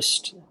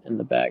ghost in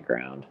the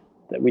background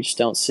that we just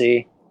don't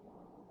see.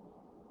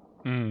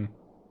 Let me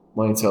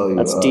tell you,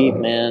 that's deep,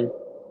 man.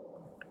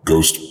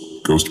 Ghost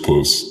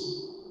puss.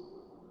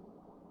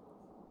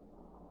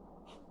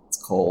 It's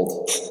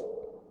cold.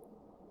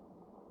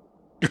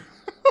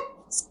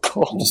 It's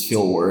cold. You just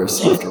feel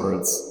worse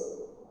afterwards.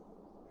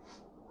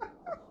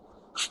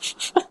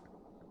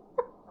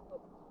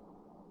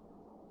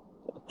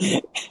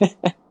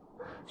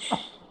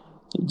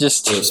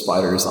 Just there are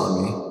spiders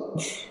on me.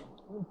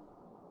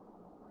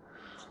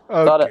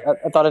 Okay.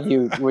 I thought if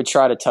you would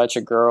try to touch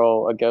a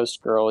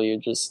ghost girl,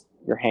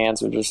 your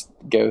hands would just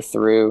go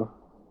through.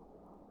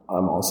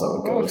 I'm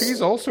also a ghost. Oh, if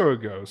he's also a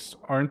ghost,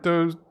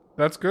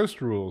 that's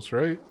ghost rules,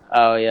 right?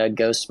 Oh yeah,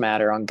 ghost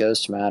matter on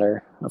ghost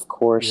matter, of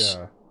course.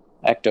 Yeah.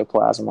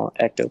 Ectoplasm on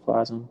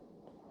ectoplasm.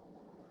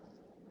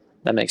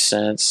 That makes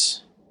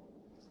sense.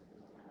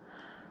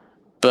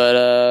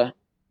 But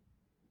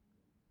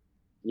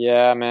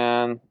yeah,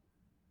 man.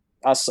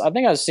 I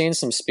think I've seen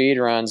some speed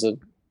runs of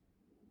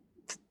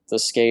the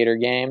skater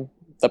game,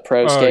 the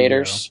pro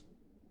skaters.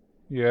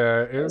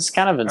 Yeah, it's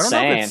kind of insane.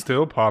 I don't know if it's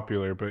still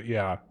popular, but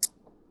yeah.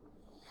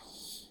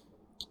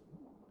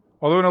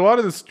 Although in a lot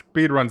of the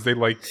speed runs, they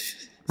like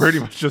pretty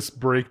much just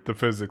break the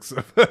physics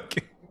of the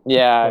game.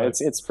 Yeah,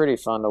 it's pretty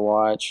fun to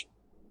watch.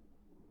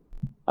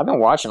 I've been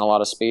watching a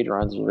lot of speed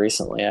runs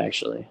recently,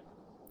 actually.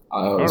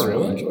 I always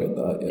really enjoyed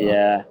that.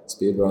 Yeah.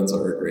 Speed runs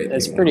are a great thing.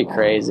 It's pretty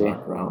crazy.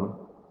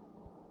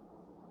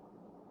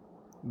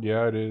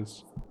 Yeah, it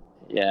is.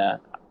 Yeah.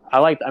 I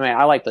like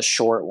the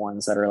short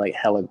ones that are like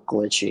hella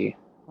glitchy.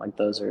 Like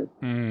those are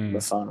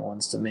the fun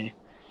ones to me.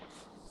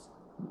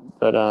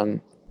 But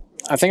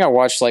I think I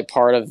watched like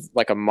part of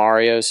like a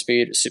Mario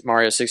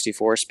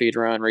 64 speed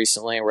run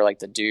recently where like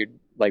the dude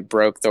like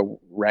broke the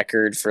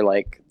record for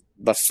like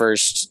the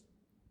first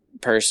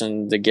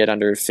person to get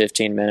under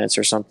 15 minutes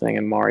or something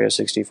in Mario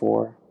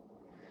 64.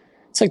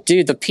 It's like,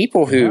 dude, the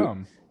people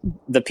who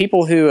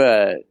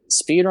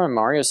speedrun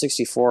Mario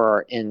 64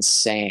 are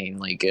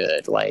insanely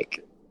good.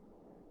 Like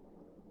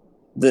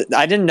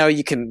I didn't know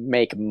you can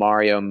make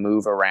Mario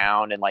move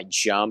around and like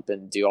jump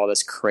and do all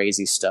this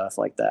crazy stuff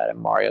like that in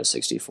Mario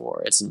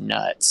 64. It's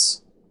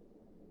nuts.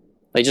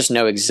 They just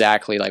know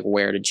exactly like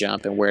where to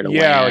jump and where to land.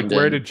 Yeah, like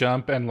where to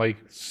jump and like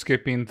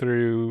skipping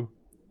through.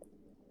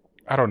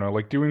 I don't know,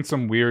 like doing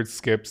some weird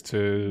skips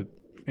in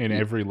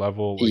every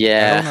level. Like,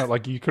 yeah, I don't know,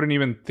 like you couldn't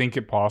even think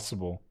it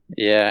possible.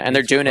 Yeah, and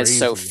they're doing it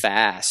so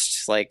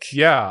fast. Like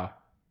yeah.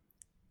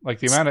 Like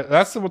the amount of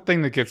that's the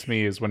thing that gets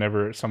me is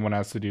whenever someone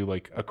has to do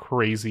like a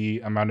crazy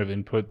amount of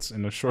inputs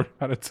in a short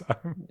amount of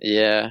time.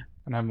 Yeah.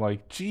 And I'm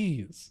like,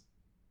 geez.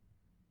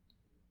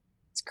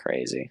 It's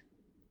crazy.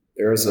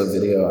 There was a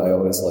video I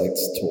always liked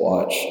to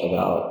watch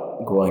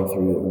about going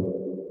through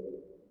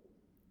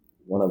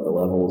one of the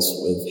levels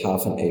with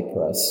half an A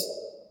press.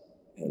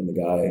 And the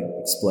guy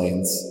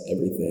explains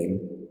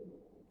everything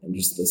and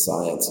just the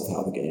science of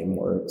how the game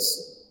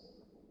works.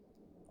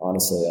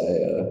 Honestly,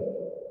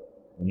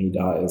 when he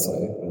dies, I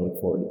look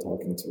forward to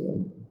talking to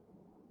him.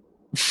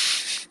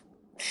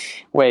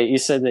 Wait, you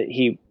said that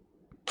he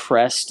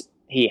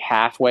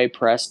halfway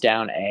pressed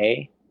down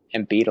A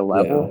and beat a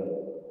level?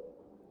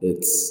 Yeah.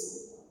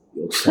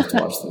 You'll just have to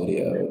watch the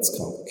video. It's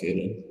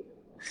complicated.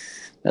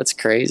 That's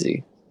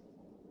crazy.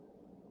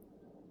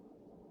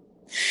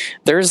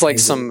 There's like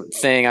some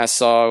thing I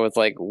saw with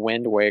like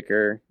Wind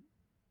Waker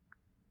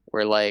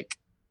where like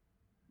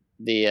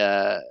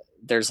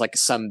there's like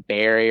some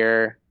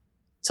barrier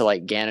to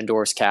like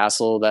Ganondorf's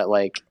castle that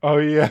like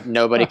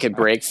nobody could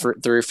break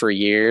through for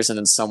years, and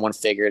then someone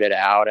figured it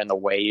out, and the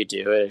way you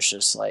do it is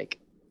just like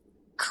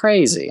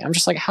crazy. I'm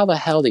just like, how the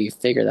hell do you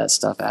figure that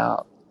stuff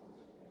out?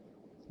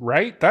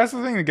 Right? That's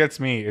the thing that gets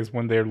me is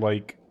when they're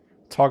like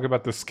talk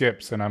about the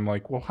skips, and I'm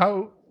like, well,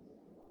 how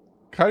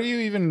do you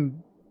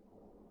even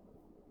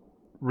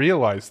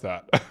realize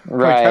that?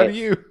 Right. Like, how do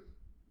you?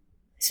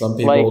 Some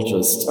people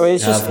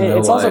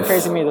it's also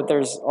crazy to me that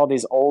there's all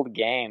these old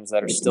games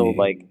that are still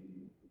like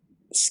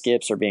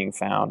skips are being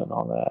found and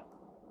all that.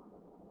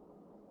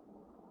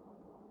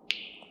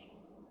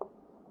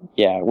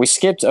 Yeah, we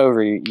skipped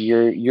over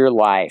your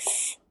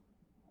life.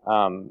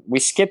 We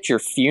skipped your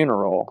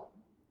funeral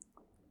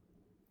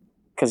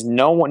because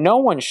no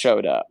one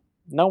showed up.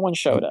 No one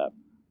showed up.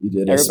 You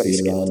did a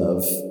speedrun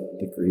of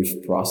the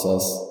grief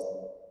process.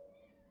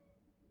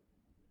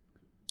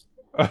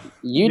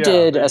 You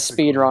did a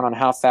speedrun on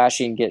how fast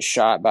you can get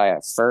shot by a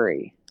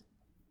furry.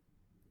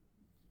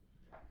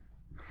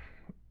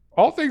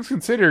 All things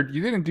considered,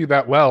 you didn't do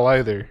that well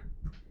either.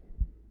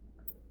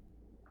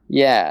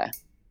 Yeah.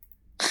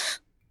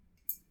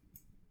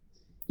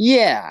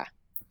 Yeah.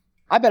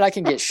 I bet I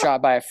can get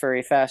shot by a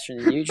furry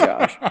faster than you,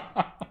 Josh.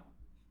 I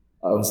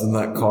was in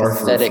that car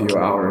for a few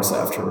hours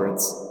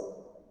afterwards.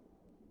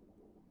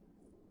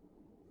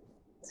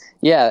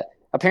 Yeah.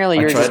 Apparently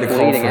you're just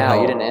bleeding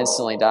out. You didn't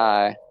instantly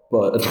die.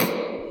 But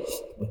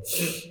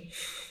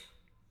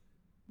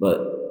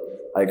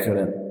I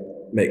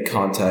couldn't make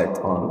contact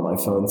on my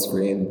phone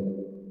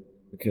screen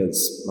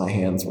because my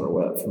hands were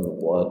wet from the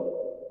blood.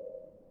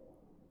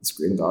 The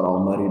screen got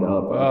all muddied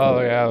up.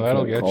 Oh yeah,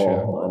 that'll get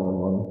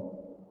you.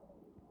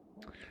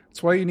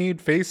 That's why you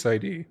need Face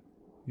ID,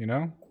 you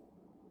know?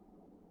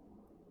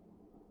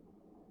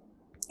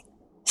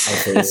 My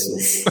face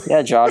is...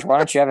 Yeah, Josh, why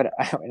don't you have an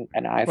iPhone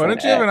Why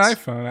don't you X? have an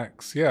iPhone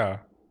X? Yeah.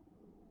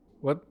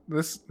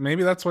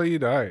 Maybe that's why you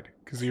died,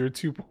 because you were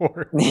too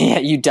poor. Yeah,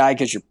 you died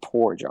because you're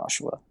poor,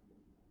 Joshua.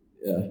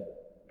 Yeah.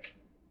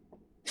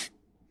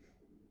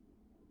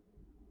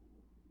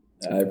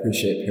 I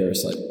appreciate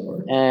Parasite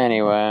more.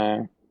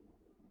 Anyway.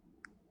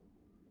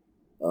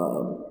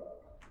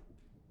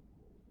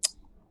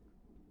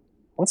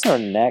 What's our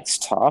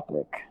next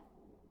topic?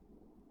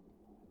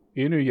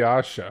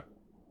 Inuyasha,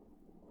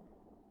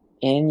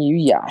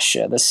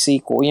 the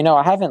sequel. You know,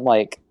 I haven't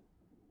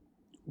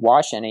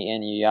watched any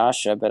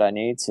Inuyasha, but I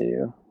need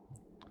to.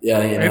 Yeah,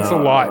 it's a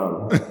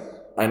lot.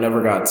 I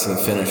never got to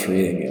finish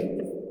reading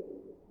it,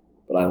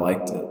 but I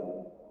liked it.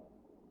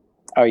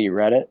 Oh, you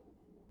read it?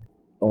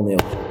 Only a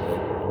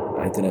little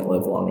bit. I didn't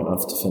live long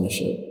enough to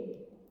finish it.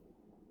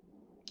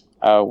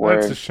 Oh,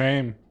 word. That's a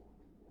shame.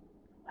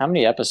 How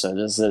many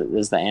episodes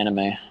is the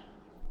anime?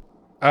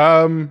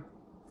 I'm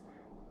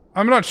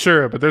not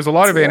sure, but there's a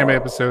lot of anime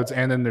episodes,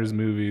 and then there's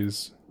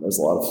movies. There's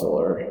a lot of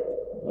filler.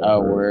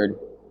 Word.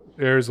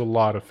 There's a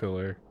lot of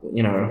filler.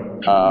 You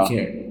know, you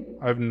can't.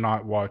 I've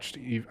not watched.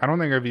 I don't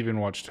think I've even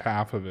watched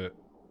half of it.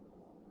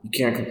 You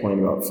can't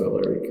complain about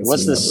filler.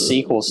 What's the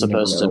sequel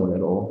supposed to? When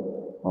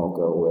it'll all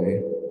go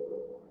away.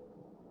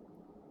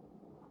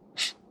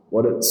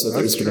 So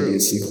there's going to be a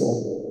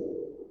sequel.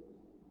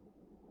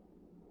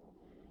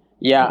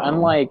 Yeah,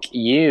 unlike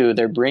you,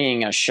 they're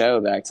bringing a show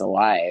back to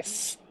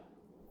life.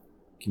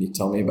 Can you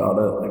tell me about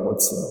it? Like,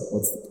 what's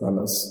the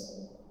premise?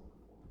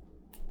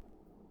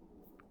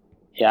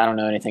 Yeah, I don't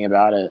know anything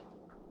about it.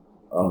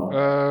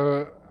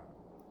 Oh.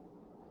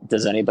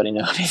 Does anybody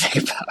know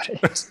anything about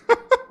it?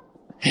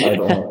 I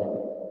don't.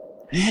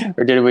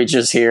 Or did we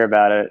just hear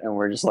about it and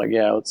we're just like,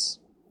 yeah, let's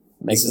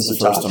make this a topic? This is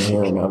the first I'm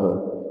hearing of it.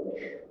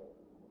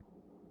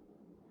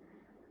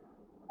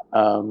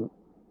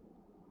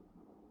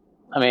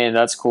 I mean,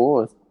 that's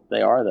cool if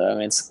they are, though. I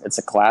mean, it's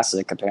a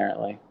classic,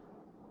 apparently.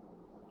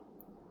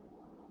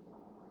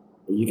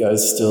 Are you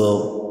guys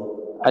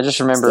still I just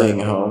remember staying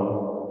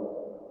home?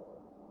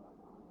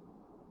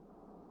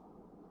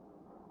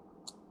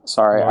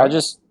 Sorry, What?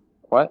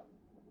 What?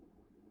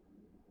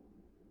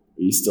 Are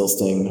you still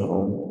staying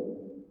home?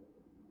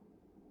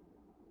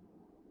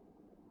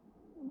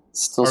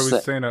 Still Are we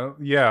staying home?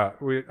 Yeah.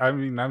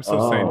 I'm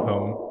still staying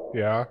home.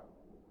 Yeah.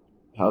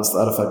 How's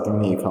that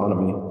affecting the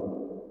economy?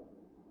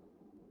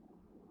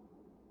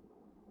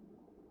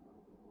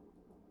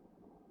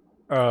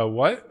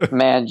 What?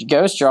 Man,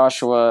 Ghost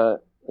Joshua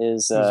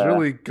is... He's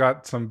really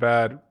got some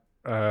bad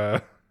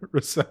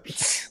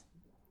reception.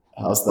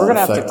 How's that We're going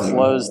to have to affecting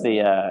close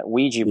the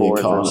Ouija board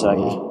for a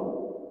second.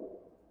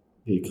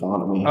 The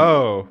economy.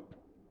 Oh.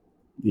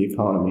 The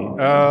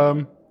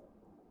economy.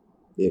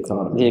 The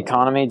economy. The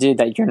economy, dude,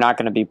 that you're not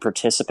going to be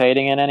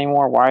participating in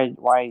anymore? Why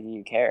do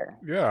you care?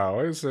 Yeah,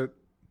 why is it?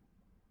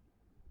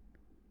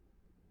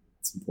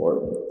 It's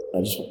important.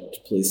 I just want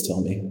to please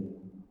tell me.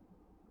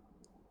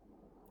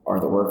 Are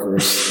the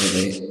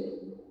workers,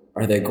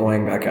 are they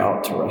going back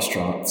out to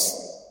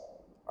restaurants?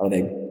 Are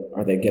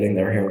they getting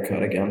their hair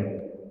cut again?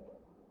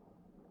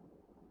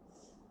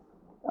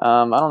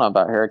 I don't know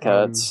about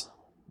haircuts,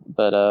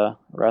 but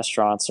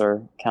restaurants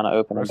are kind of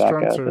opening back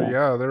up.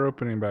 Yeah, they're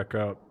opening back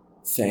up.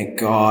 Thank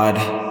God.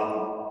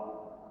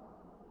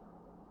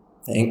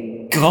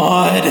 Thank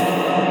God.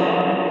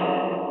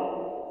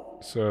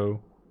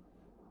 So,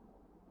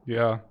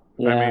 yeah.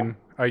 I mean,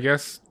 I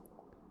guess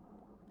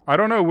I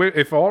don't know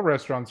if all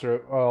restaurants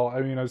are. Well, I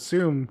mean, I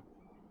assume.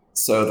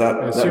 So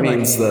that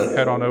means that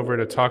head on over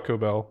to Taco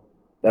Bell.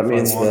 That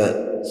means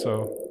that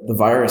the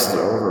virus is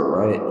over,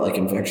 right? Like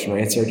infection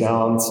rates are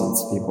down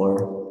since people are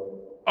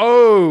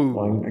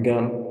going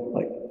again.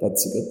 Like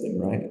that's a good thing,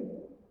 right?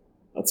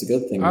 That's a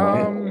good thing,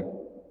 right?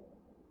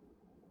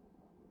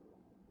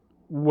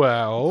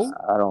 Well,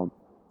 I don't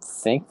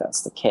think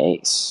that's the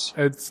case.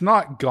 It's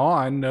not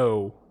gone,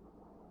 no.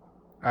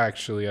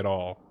 Actually, at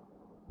all.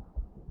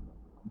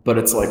 But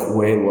it's like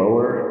way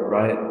lower,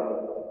 right?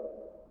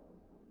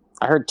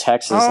 I heard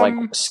Texas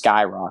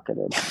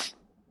skyrocketed.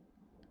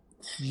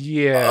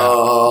 Yeah.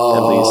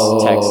 At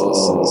least Texas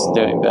is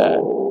doing bad.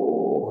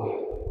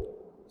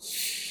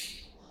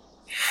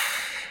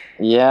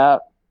 Yeah.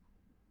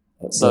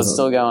 So it's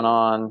still going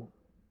on.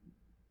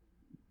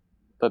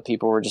 But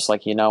people were just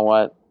like, you know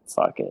what?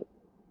 Fuck it.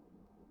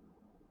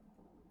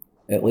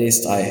 At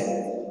least I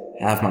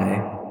have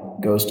my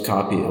ghost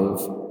copy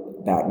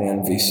of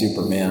Batman v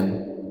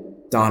Superman,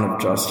 Dawn of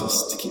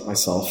Justice, to keep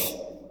myself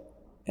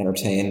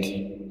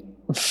entertained.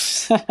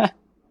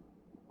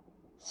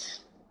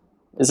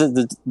 Is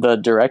it the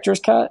director's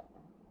cut?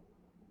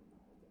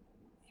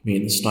 You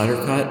mean the Snyder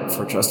cut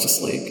for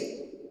Justice League?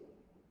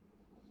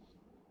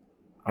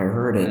 I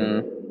heard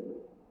it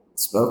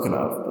spoken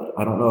of, but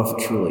I don't know if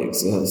it truly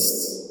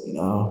exists, you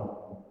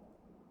know?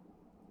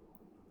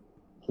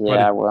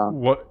 Yeah,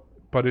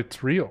 but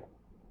it's real.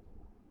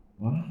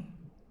 What?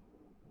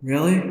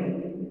 Really?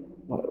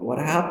 What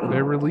happened?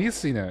 They're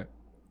releasing it.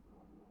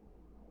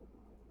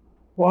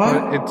 What?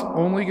 But it's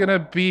only gonna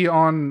be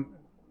on.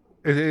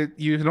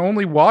 You can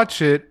only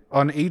watch it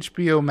on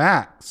HBO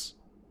Max.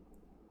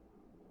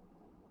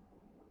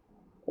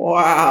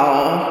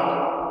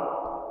 Wow.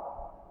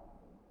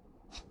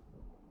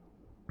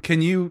 But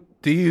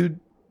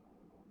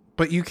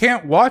you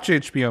can't watch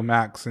HBO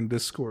Max in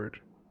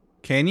Discord.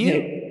 Can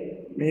you?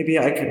 Maybe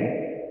I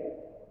can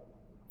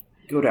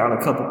go down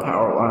a couple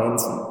power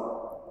lines and,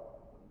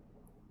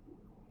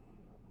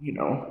 you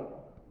know.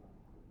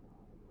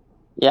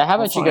 Yeah, how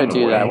about you go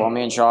do that while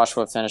me and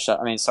Joshua finish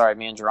up? Me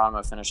and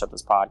Geronimo finish up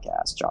this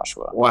podcast,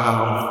 Joshua.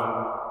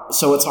 Wow.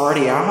 So it's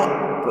already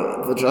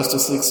out? The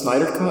Justice League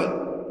Snyder cut?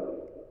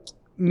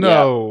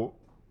 No.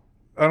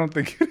 Yeah. I don't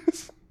think it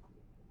is.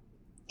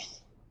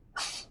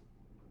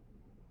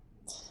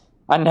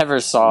 I never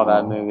saw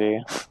that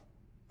movie.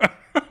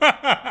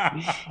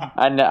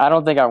 I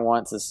don't think I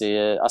want to see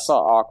it. I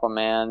saw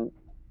Aquaman,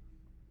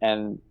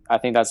 and I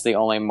think that's the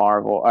only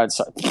Marvel...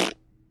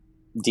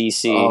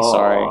 DC,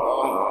 sorry.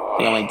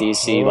 The only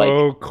DC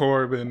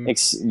Corbin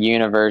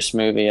universe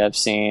movie I've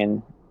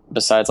seen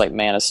besides like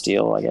Man of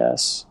Steel, I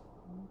guess.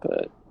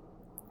 But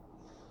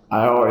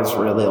I always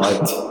really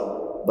liked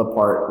the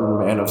part in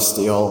Man of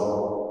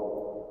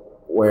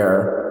Steel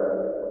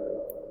where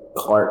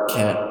Clark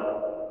Kent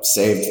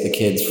saved the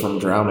kids from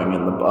drowning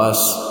in the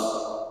bus,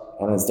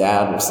 and his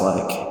dad was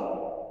like,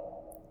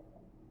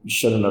 "You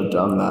shouldn't have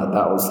done that.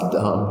 That was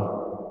dumb."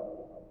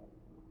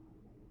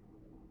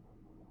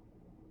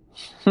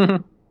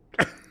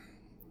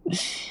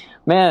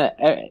 Man,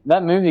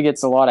 that movie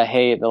gets a lot of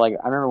hate, but like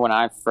I remember when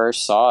I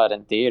first saw it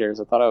in theaters,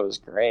 I thought it was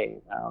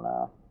great. I don't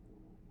know.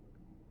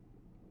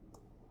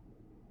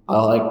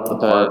 I like the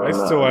part. I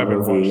still haven't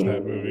watched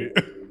that movie.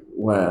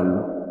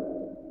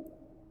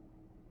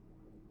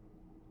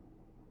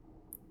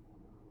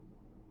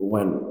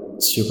 when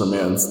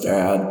Superman's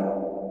dad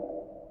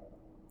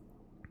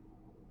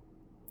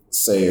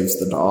saves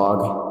the dog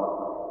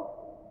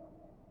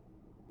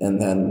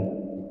and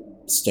then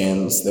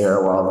stands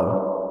there while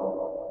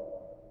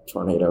the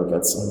tornado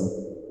gets him.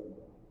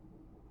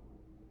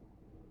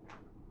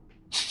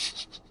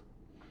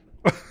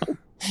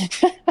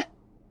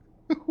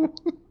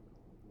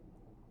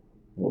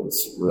 It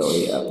was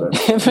really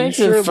epic. It makes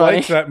it funny.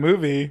 Liked that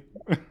movie.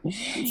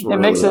 It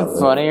makes it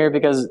funnier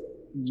because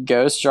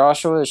Ghost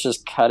Joshua is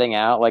just cutting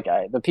out. Like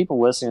the people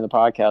listening to the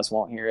podcast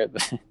won't hear it,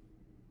 but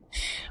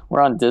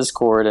we're on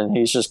Discord and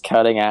he's just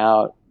cutting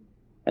out,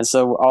 and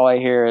so all I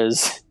hear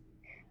is,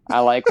 "I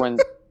like when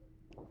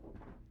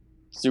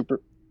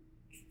super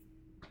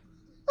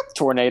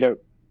tornado."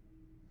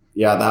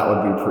 Yeah, that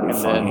would be pretty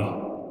funny.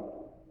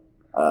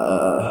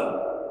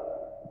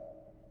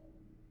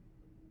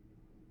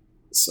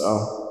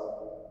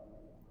 So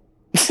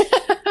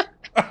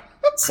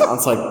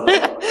sounds like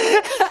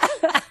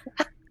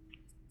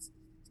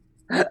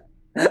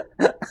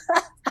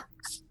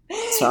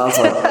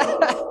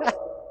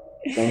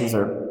things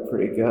are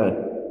pretty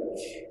good.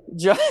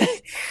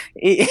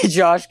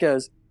 Josh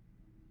goes,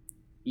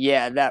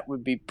 "Yeah, that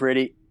would be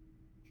pretty."